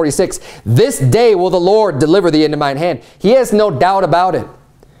number 46. This day will the Lord deliver thee into mine hand. He has no doubt about it.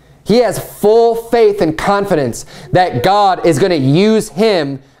 He has full faith and confidence that God is going to use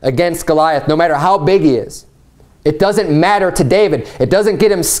him against Goliath, no matter how big he is. It doesn't matter to David. It doesn't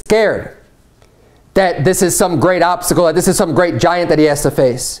get him scared that this is some great obstacle, that this is some great giant that he has to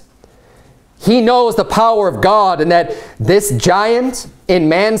face. He knows the power of God, and that this giant, in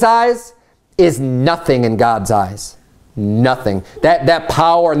man's eyes, is nothing in God's eyes. Nothing. That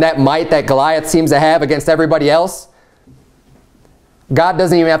power and that might that Goliath seems to have against everybody else, God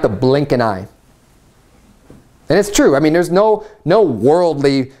doesn't even have to blink an eye. And it's true. I mean, there's no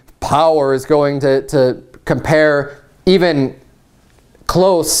worldly power is going to compare even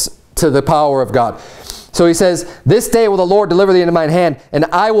close to the power of God. So he says, this day will the Lord deliver thee into mine hand, and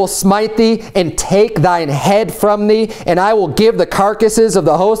I will smite thee and take thine head from thee, and I will give the carcasses of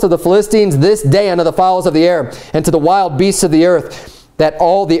the host of the Philistines this day unto the fowls of the air, and to the wild beasts of the earth, that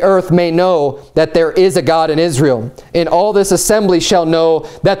all the earth may know that there is a God in Israel. And all this assembly shall know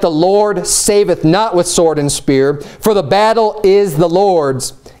that the Lord saveth not with sword and spear, for the battle is the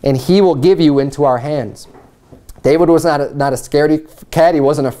Lord's, and he will give you into our hands. David was not a scaredy cat. He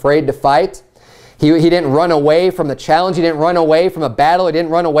wasn't afraid to fight. He didn't run away from the challenge. He didn't run away from a battle. He didn't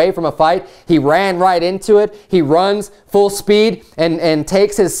run away from a fight. He ran right into it. He runs full speed and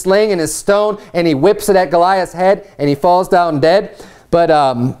takes his sling and his stone and he whips it at Goliath's head and he falls down dead. But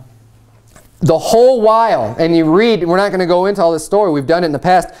the whole while, and you read, we're not going to go into all this story. We've done it in the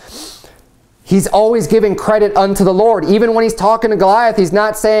past. He's always giving credit unto the Lord. Even when he's talking to Goliath, he's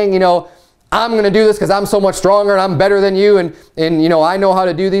not saying, you know, I'm going to do this because I'm so much stronger and I'm better than you and you know, I know how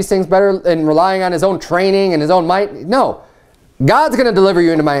to do these things better, and relying on his own training and his own might. No. God's going to deliver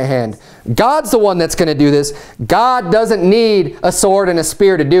you into my hand. God's the one that's going to do this. God doesn't need a sword and a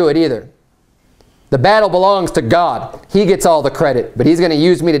spear to do it either. The battle belongs to God. He gets all the credit, but he's going to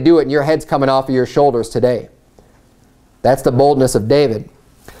use me to do it, and your head's coming off of your shoulders today. That's the boldness of David.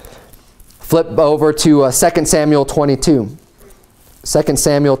 Flip over to 2 Samuel 22. 2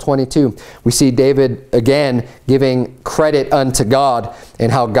 Samuel 22, we see David again giving credit unto God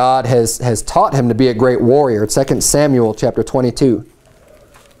and how God has taught him to be a great warrior. 2 Samuel chapter 22.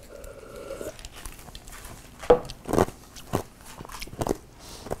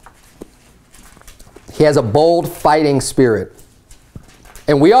 He has a bold fighting spirit.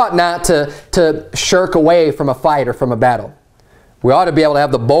 And we ought not to shirk away from a fight or from a battle. We ought to be able to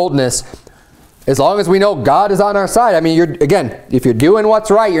have the boldness as long as we know God is on our side. I mean, again, if you're doing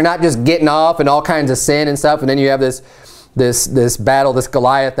what's right, you're not just getting off in all kinds of sin and stuff, and then you have this battle, this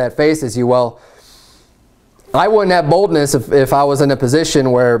Goliath that faces you. Well, I wouldn't have boldness if I was in a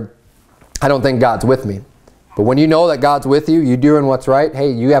position where I don't think God's with me. But when you know that God's with you, you're doing what's right,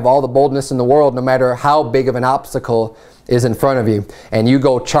 hey, you have all the boldness in the world no matter how big of an obstacle is in front of you. And you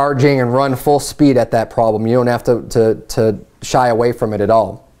go charging and run full speed at that problem. You don't have to shy away from it at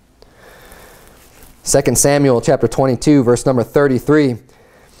all. 2 Samuel chapter 22, verse number 33.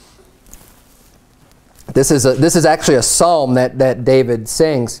 This is actually a psalm that David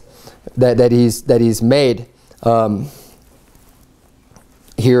sings, that he's made.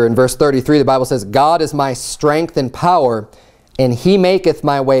 Here in verse 33, the Bible says, God is my strength and power, and he maketh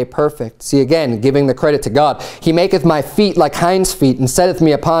my way perfect. See, again, giving the credit to God. He maketh my feet like hinds' feet, and setteth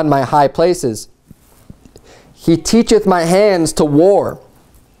me upon my high places. He teacheth my hands to war,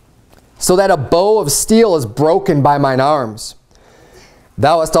 so that a bow of steel is broken by mine arms.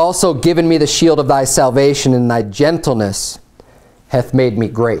 Thou hast also given me the shield of thy salvation, and thy gentleness hath made me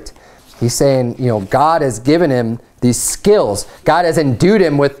great. He's saying, you know, God has given him these skills. God has endued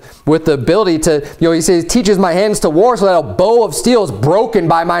him with the ability to, you know, he says, teaches my hands to war so that a bow of steel is broken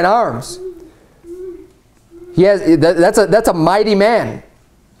by mine arms. That's a mighty man.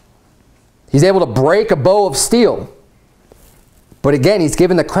 He's able to break a bow of steel. But again, he's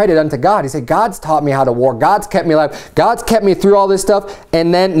given the credit unto God. He said, God's taught me how to war. God's kept me alive. God's kept me through all this stuff.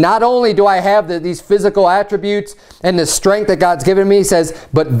 And then not only do I have these physical attributes and the strength that God's given me, he says,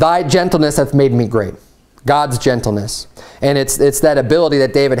 but thy gentleness hath made me great. God's gentleness. And it's that ability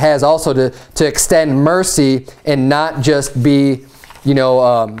that David has also to extend mercy and not just be, you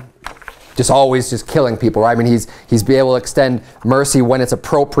know, just always just killing people. Right? I mean, he's be able to extend mercy when it's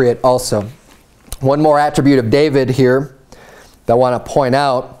appropriate also. One more attribute of David here that I want to point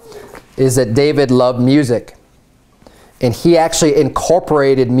out is that David loved music. And he actually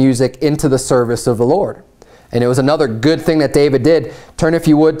incorporated music into the service of the Lord. And it was another good thing that David did. Turn, if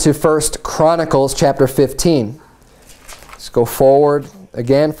you would, to 1 Chronicles chapter 15. Let's go forward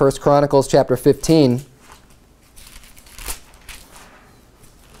again. 1 Chronicles chapter 15.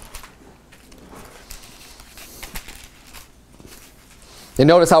 And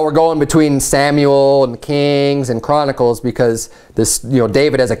notice how we're going between Samuel and Kings and Chronicles, because this, you know,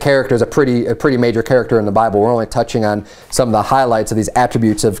 David as a character is a pretty major character in the Bible. We're only touching on some of the highlights of these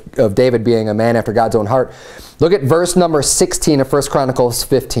attributes of David being a man after God's own heart. Look at verse number 16 of 1 Chronicles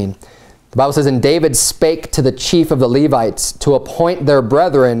 15. The Bible says, and David spake to the chief of the Levites to appoint their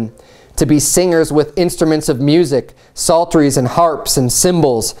brethren to be singers with instruments of music, psalteries and harps and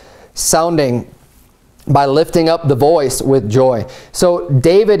cymbals, sounding, by lifting up the voice with joy. So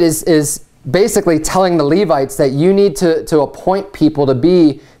David is basically telling the Levites that you need to appoint people to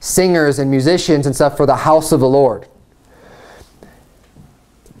be singers and musicians and stuff for the house of the Lord.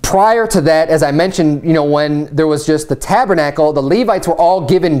 Prior to that, as I mentioned, when there was just the tabernacle, the Levites were all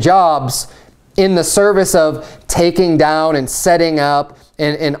given jobs in the service of taking down and setting up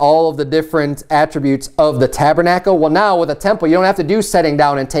and all of the different attributes of the tabernacle. Well, now with a temple, you don't have to do setting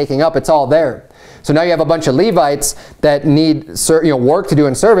down and taking up. It's all there. So now you have a bunch of Levites that need work to do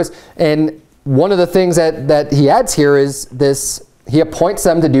in service. And one of the things that he adds here is this: he appoints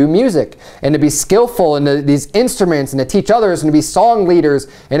them to do music and to be skillful in these instruments and to teach others and to be song leaders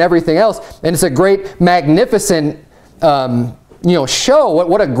and everything else. And it's a great, magnificent show.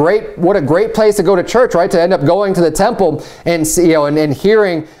 What a great place to go to church, right? To end up going to the temple and see, and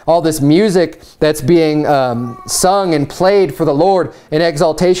hearing all this music that's being sung and played for the Lord in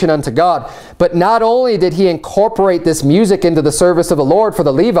exaltation unto God. But not only did he incorporate this music into the service of the Lord for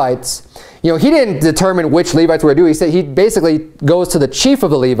the Levites, he didn't determine which Levites were to do. He basically goes to the chief of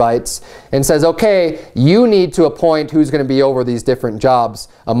the Levites and says, okay, you need to appoint who's going to be over these different jobs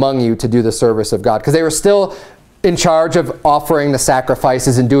among you to do the service of God. Because they were still in charge of offering the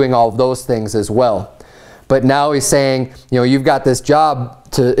sacrifices and doing all of those things as well. But now he's saying, you've got this job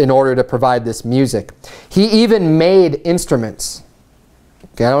in order to provide this music. He even made instruments.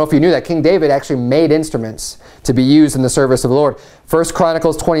 Okay, I don't know if you knew that. King David actually made instruments to be used in the service of the Lord. 1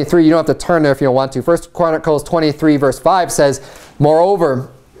 Chronicles 23, you don't have to turn there if you don't want to. 1 Chronicles 23 verse 5 says, moreover,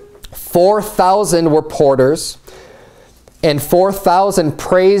 4,000 were porters, and 4,000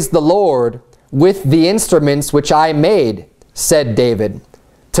 praised the Lord with the instruments which I made, said David,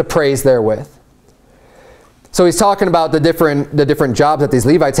 to praise therewith. So he's talking about the different jobs that these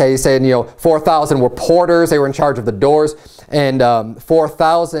Levites had. He's saying, 4,000 were porters. They were in charge of the doors. And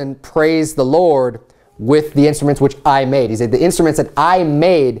 4,000 praised the Lord with the instruments which I made. He said, the instruments that I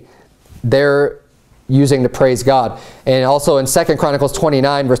made, they're using to praise God. And also in 2 Chronicles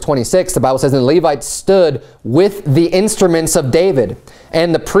 29 verse 26, the Bible says, and the Levites stood with the instruments of David,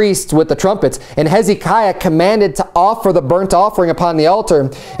 and the priests with the trumpets. And Hezekiah commanded to offer the burnt offering upon the altar.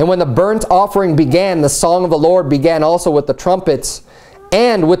 And when the burnt offering began, the song of the Lord began also with the trumpets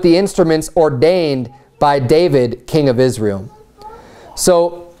and with the instruments ordained by David, king of Israel.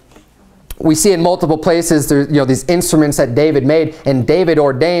 So we see in multiple places there's these instruments that David made, and David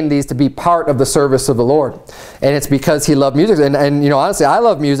ordained these to be part of the service of the Lord. And it's because he loved music. And honestly, I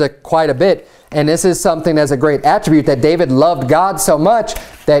love music quite a bit. And this is something that's a great attribute, that David loved God so much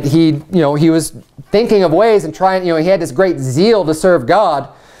that he was thinking of ways and trying, he had this great zeal to serve God,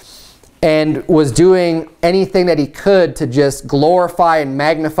 and was doing anything that he could to just glorify and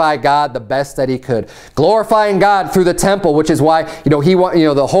magnify God the best that he could. Glorifying God through the temple, which is why,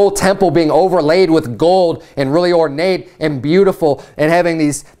 the whole temple being overlaid with gold and really ornate and beautiful, and having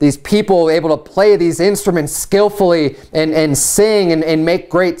these people able to play these instruments skillfully and sing and make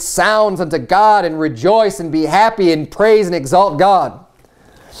great sounds unto God and rejoice and be happy and praise and exalt God.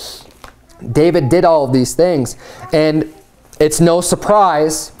 David did all of these things, and it's no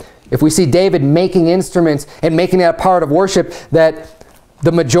surprise if we see David making instruments and making that a part of worship, that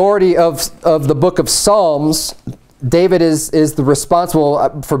the majority of the book of Psalms, David is the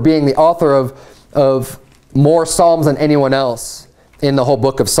responsible for being the author of more Psalms than anyone else in the whole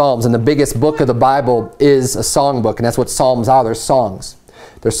book of Psalms. And the biggest book of the Bible is a song book, and that's what Psalms are. They're songs.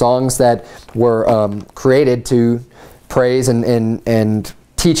 They're songs that were created to praise and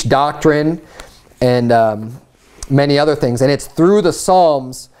teach doctrine and many other things. And it's through the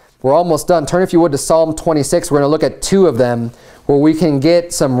Psalms. We're almost done. Turn, if you would, to Psalm 26. We're going to look at two of them where we can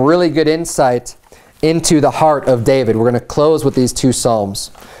get some really good insight into the heart of David. We're going to close with these two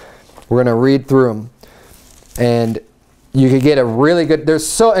Psalms. We're going to read through them. And you could get a really good... There's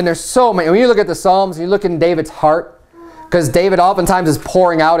so many. When you look at the Psalms, you look in David's heart, because David oftentimes is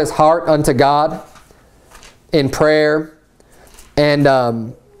pouring out his heart unto God in prayer. And,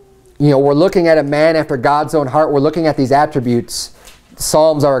 we're looking at a man after God's own heart. We're looking at these attributes.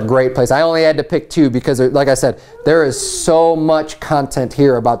 Psalms are a great place. I only had to pick two because, like I said, there is so much content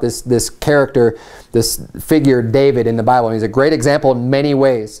here about this character, this figure David in the Bible. And he's a great example in many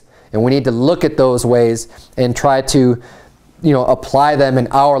ways. And we need to look at those ways and try to, apply them in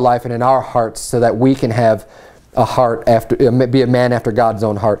our life and in our hearts so that we can have a heart be a man after God's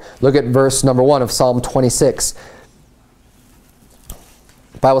own heart. Look at verse number 1 of Psalm 26.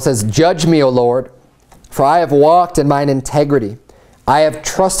 The Bible says, "Judge me, O Lord, for I have walked in mine integrity. I have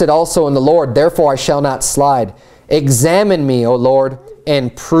trusted also in the Lord, therefore I shall not slide. Examine me, O Lord,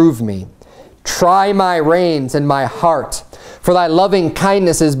 and prove me. Try my reins and my heart. For thy loving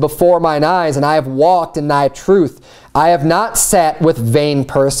kindness is before mine eyes, and I have walked in thy truth. I have not sat with vain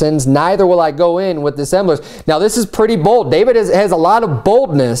persons, neither will I go in with dissemblers. Now this is pretty bold. David has a lot of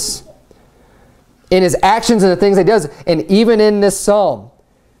boldness in his actions and the things he does, and even in this psalm.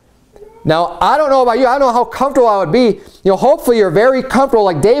 Now, I don't know about you. I don't know how comfortable I would be. Hopefully you're very comfortable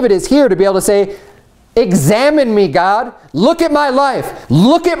like David is here to be able to say, examine me, God. Look at my life.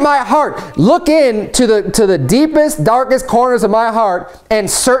 Look at my heart. Look into the deepest, darkest corners of my heart and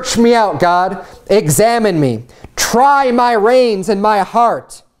search me out, God. Examine me. Try my reins and my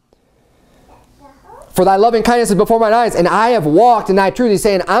heart. For thy loving kindness is before mine eyes, and I have walked in thy truth. He's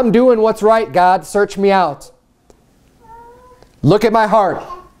saying, I'm doing what's right, God. Search me out. Look at my heart.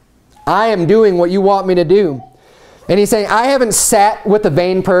 I am doing what you want me to do. And he's saying, I haven't sat with the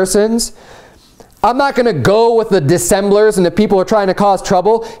vain persons. I'm not going to go with the dissemblers and the people who are trying to cause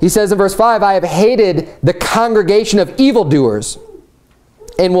trouble. He says in verse 5, I have hated the congregation of evildoers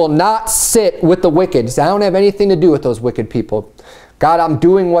and will not sit with the wicked. He says, I don't have anything to do with those wicked people. God, I'm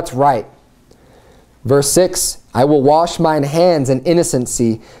doing what's right. Verse 6, I will wash mine hands in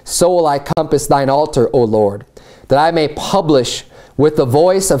innocency, so will I compass thine altar, O Lord, that I may publish with the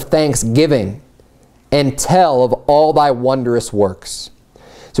voice of thanksgiving and tell of all thy wondrous works.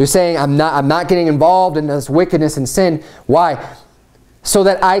 So he's saying, I'm not getting involved in this wickedness and sin. Why? So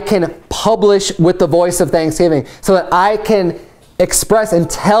that I can publish with the voice of thanksgiving. So that I can express and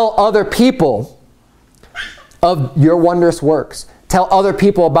tell other people of your wondrous works. Tell other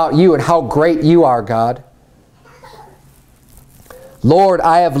people about you and how great you are, God. Lord,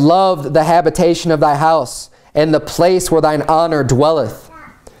 I have loved the habitation of thy house and the place where thine honor dwelleth.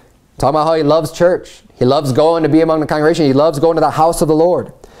 Talking about how he loves church. He loves going to be among the congregation. He loves going to the house of the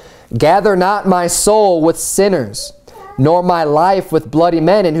Lord. Gather not my soul with sinners, nor my life with bloody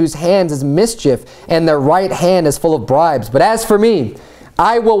men, in whose hands is mischief, and their right hand is full of bribes. But as for me,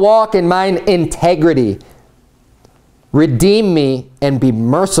 I will walk in mine integrity. Redeem me and be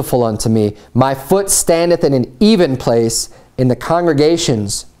merciful unto me. My foot standeth in an even place. In the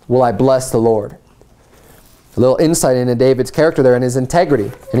congregations will I bless the Lord. A little insight into David's character there and his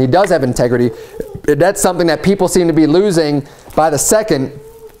integrity. And he does have integrity. That's something that people seem to be losing by the second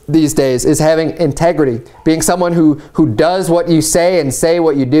these days, is having integrity. Being someone who does what you say and say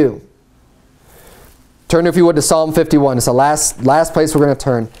what you do. Turn, if you would, to Psalm 51. It's the last place we're going to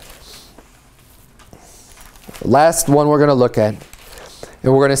turn. Last one we're going to look at.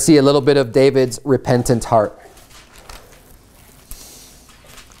 And we're going to see a little bit of David's repentant heart.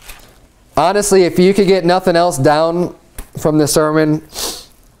 Honestly, if you could get nothing else down from the sermon,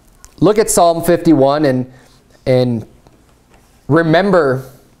 look at Psalm 51 and remember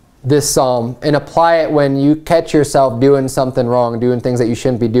this psalm and apply it when you catch yourself doing something wrong, doing things that you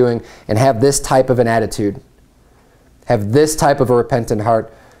shouldn't be doing, and have this type of an attitude. Have this type of a repentant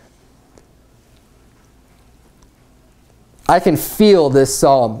heart. I can feel this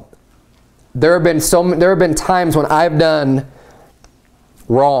psalm. There have been times when I've done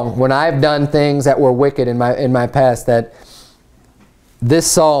wrong, when I've done things that were wicked in my past, that this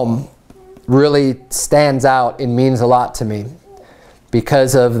psalm really stands out and means a lot to me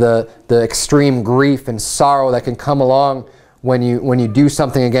because of the extreme grief and sorrow that can come along when you do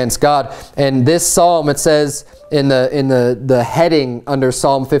something against God. And this psalm, it says in the heading under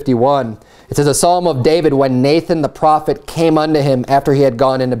Psalm 51, it says, a psalm of David when Nathan the prophet came unto him after he had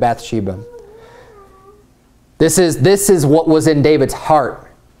gone into Bathsheba. This is what was in David's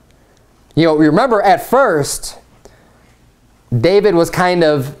heart. You know, remember at first, David was kind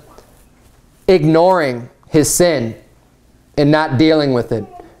of ignoring his sin and not dealing with it,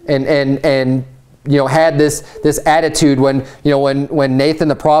 and you know, had this attitude when Nathan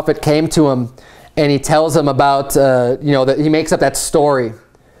the prophet came to him and he tells him about that he makes up that story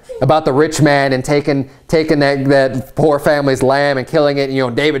about the rich man and taking that poor family's lamb and killing it. You know,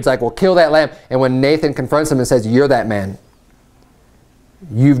 David's like, well, kill that lamb. And when Nathan confronts him and says, you're that man.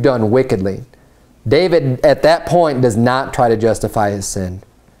 You've done wickedly. David, at that point, does not try to justify his sin.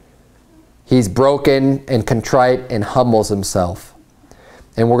 He's broken and contrite and humbles himself.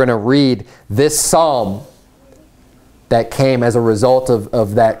 And we're going to read this psalm that came as a result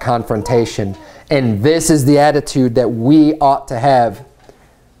of that confrontation. And this is the attitude that we ought to have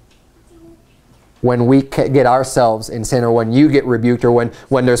when we get ourselves in sin, or when you get rebuked, or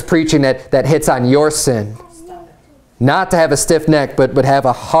when there's preaching that hits on your sin. Not to have a stiff neck, but have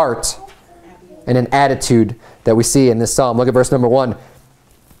a heart and an attitude that we see in this psalm. Look at verse number 1.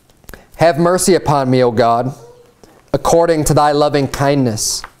 Have mercy upon me, O God, according to thy loving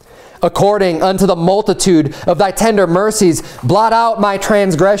kindness. According unto the multitude of thy tender mercies, blot out my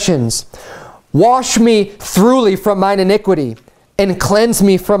transgressions. Wash me thoroughly from mine iniquity, and cleanse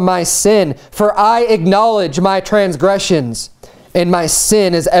me from my sin. For I acknowledge my transgressions, and my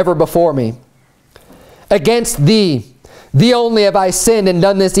sin is ever before me. Against thee, thee only have I sinned and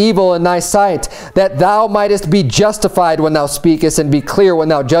done this evil in thy sight, that thou mightest be justified when thou speakest, and be clear when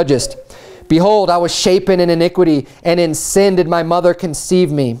thou judgest. Behold, I was shapen in iniquity, and in sin did my mother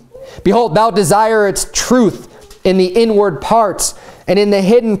conceive me. Behold, thou desirest truth in the inward parts, and in the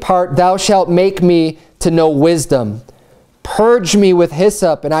hidden part thou shalt make me to know wisdom. Purge me with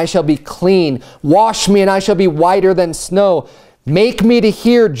hyssop, and I shall be clean. Wash me, and I shall be whiter than snow. Make me to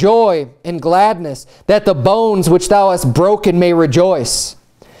hear joy and gladness, that the bones which thou hast broken may rejoice.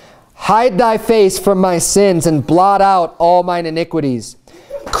 Hide thy face from my sins, and blot out all mine iniquities.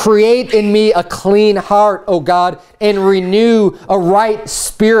 Create in me a clean heart, O God, and renew a right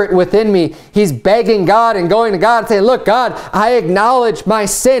spirit within me. He's begging God and going to God and saying, look, God, I acknowledge my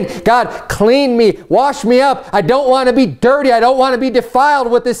sin. God, clean me, wash me up. I don't want to be dirty. I don't want to be defiled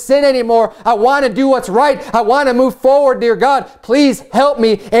with this sin anymore. I want to do what's right. I want to move forward, dear God. Please help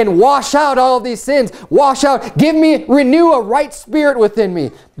me and wash out all of these sins. Wash out. Renew a right spirit within me.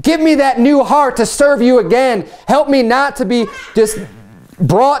 Give me that new heart to serve you again. Help me not to be just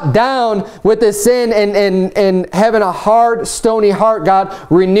brought down with this sin and having a hard, stony heart. God,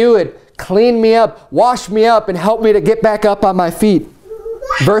 renew it. Clean me up. Wash me up and help me to get back up on my feet.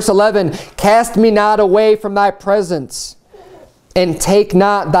 Verse 11, cast me not away from thy presence, and take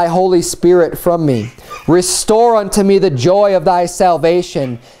not thy Holy Spirit from me. Restore unto me the joy of thy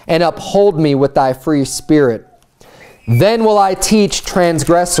salvation, and uphold me with thy free spirit. Then will I teach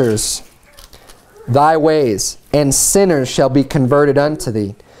transgressors thy ways, and sinners shall be converted unto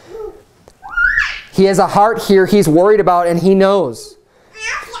thee. He has a heart here he's worried about, and he knows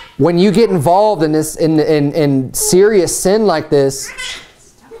when you get involved in this in serious sin like this,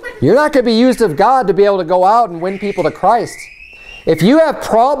 you're not going to be used of God to be able to go out and win people to Christ. If you have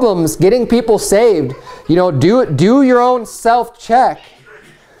problems getting people saved, you know, do your own self-check.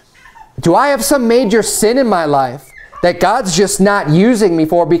 Do I have some major sin in my life that God's just not using me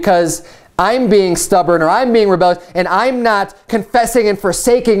for because I'm being stubborn or I'm being rebellious and I'm not confessing and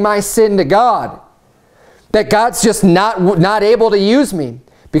forsaking my sin to God? That God's just not able to use me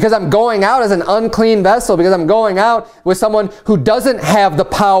because I'm going out as an unclean vessel, because I'm going out with someone who doesn't have the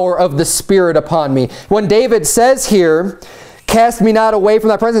power of the Spirit upon me. When David says here, cast me not away from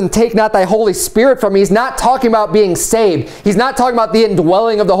thy presence and take not thy Holy Spirit from me, he's not talking about being saved. He's not talking about the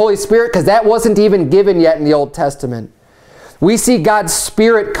indwelling of the Holy Spirit, because that wasn't even given yet in the Old Testament. We see God's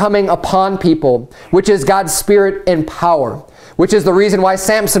Spirit coming upon people, which is God's Spirit in power, which is the reason why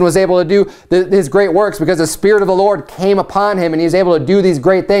Samson was able to do his great works, because the Spirit of the Lord came upon him and he was able to do these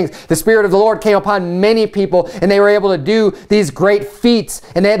great things. The Spirit of the Lord came upon many people and they were able to do these great feats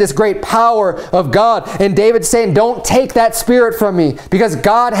and they had this great power of God. And David's saying, don't take that Spirit from me, because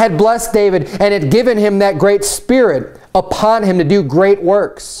God had blessed David and had given him that great Spirit upon him to do great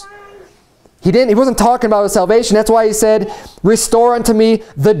works. He wasn't talking about his salvation. That's why he said, restore unto me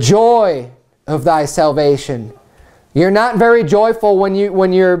the joy of thy salvation. You're not very joyful when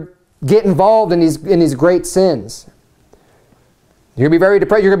you get involved in these great sins. You're going to be very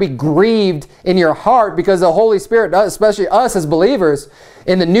depressed. You're going to be grieved in your heart, because the Holy Spirit, especially us as believers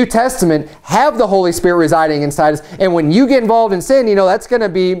in the New Testament, have the Holy Spirit residing inside us. And when you get involved in sin, you know, that's going to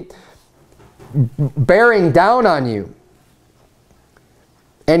be bearing down on you.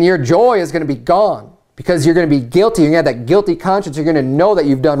 And your joy is going to be gone, because you're going to be guilty. You're going to have that guilty conscience. You're going to know that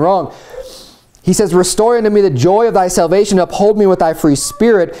you've done wrong. He says, restore unto me the joy of thy salvation, uphold me with thy free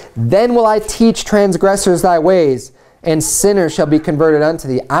spirit. Then will I teach transgressors thy ways, and sinners shall be converted unto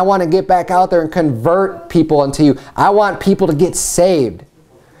thee. I want to get back out there and convert people unto you. I want people to get saved.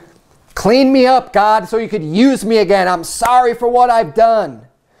 Clean me up, God, so you could use me again. I'm sorry for what I've done.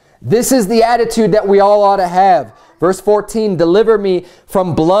 This is the attitude that we all ought to have. Verse 14, deliver me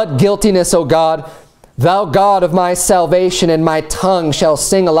from blood guiltiness, O God, thou God of my salvation, and my tongue shall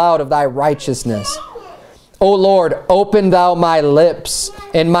sing aloud of thy righteousness. O Lord, open thou my lips,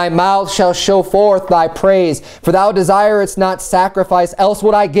 and my mouth shall show forth thy praise. For thou desirest not sacrifice, else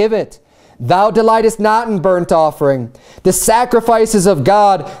would I give it. Thou delightest not in burnt offering. The sacrifices of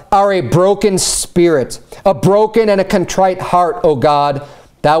God are a broken spirit, a broken and a contrite heart, O God,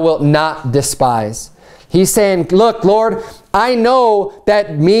 thou wilt not despise. He's saying, look, Lord, I know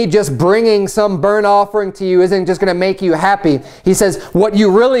that me just bringing some burnt offering to you isn't just going to make you happy. He says, what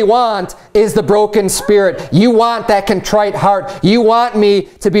you really want is the broken spirit. You want that contrite heart. You want me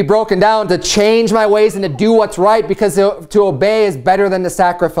to be broken down, to change my ways and to do what's right, because to obey is better than to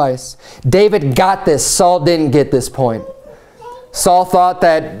sacrifice. David got this. Saul didn't get this point. Saul thought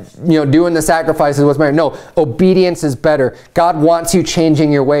that, doing the sacrifices was better. No, obedience is better. God wants you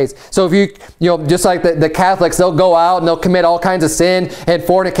changing your ways. So if you, just like the Catholics, they'll go out and they'll commit all kinds of sin and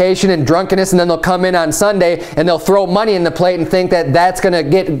fornication and drunkenness, and then they'll come in on Sunday and they'll throw money in the plate and think that that's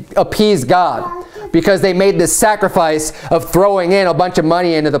going to appease God, because they made this sacrifice of throwing in a bunch of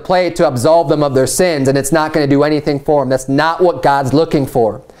money into the plate to absolve them of their sins, and it's not going to do anything for them. That's not what God's looking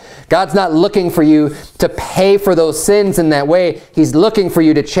for. God's not looking for you to pay for those sins in that way. He's looking for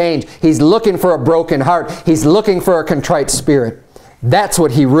you to change. He's looking for a broken heart. He's looking for a contrite spirit. That's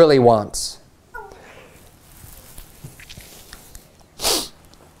what He really wants.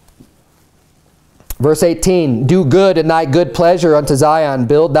 Verse 18, do good in thy good pleasure unto Zion.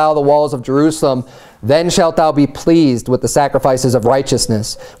 Build thou the walls of Jerusalem. Then shalt thou be pleased with the sacrifices of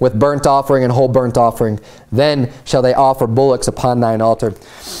righteousness, with burnt offering and whole burnt offering. Then shall they offer bullocks upon thine altar.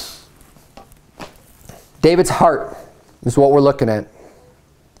 David's heart is what we're looking at.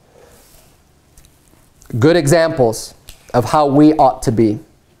 Good examples of how we ought to be.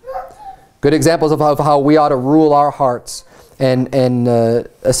 Good examples of how we ought to rule our hearts. And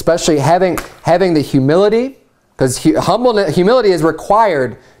especially having the humility, because humility is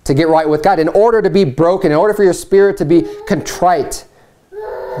required to get right with God. In order to be broken, in order for your spirit to be contrite,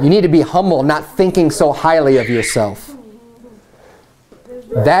 you need to be humble, not thinking so highly of yourself.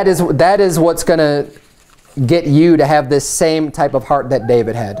 That is what's going to get you to have this same type of heart that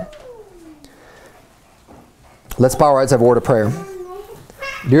David had. Let's bow our heads and have a word of prayer.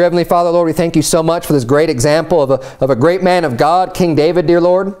 Dear Heavenly Father, Lord, we thank you so much for this great example of a great man of God, King David, dear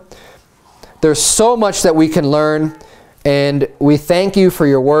Lord. There's so much that we can learn, and we thank you for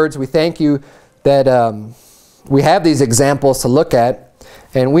your words. We thank you that we have these examples to look at,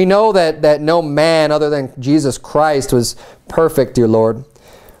 and we know that no man other than Jesus Christ was perfect, dear Lord.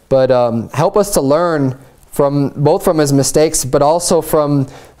 But help us to learn both from his mistakes, but also from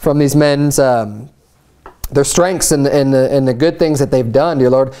these men's their strengths and the good things that they've done, dear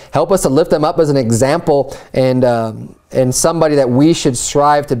Lord. Help us to lift them up as an example and somebody that we should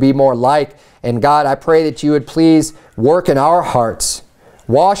strive to be more like. And God, I pray that you would please work in our hearts.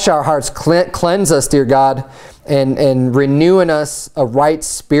 Wash our hearts, cleanse us, dear God, and renew in us a right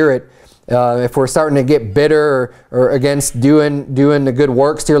spirit. If we're starting to get bitter or against doing the good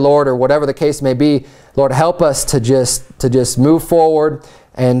works, dear Lord, or whatever the case may be, Lord, help us to just move forward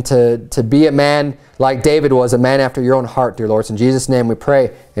and to be a man like David was, a man after your own heart, dear Lord. In Jesus' name we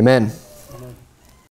pray. Amen.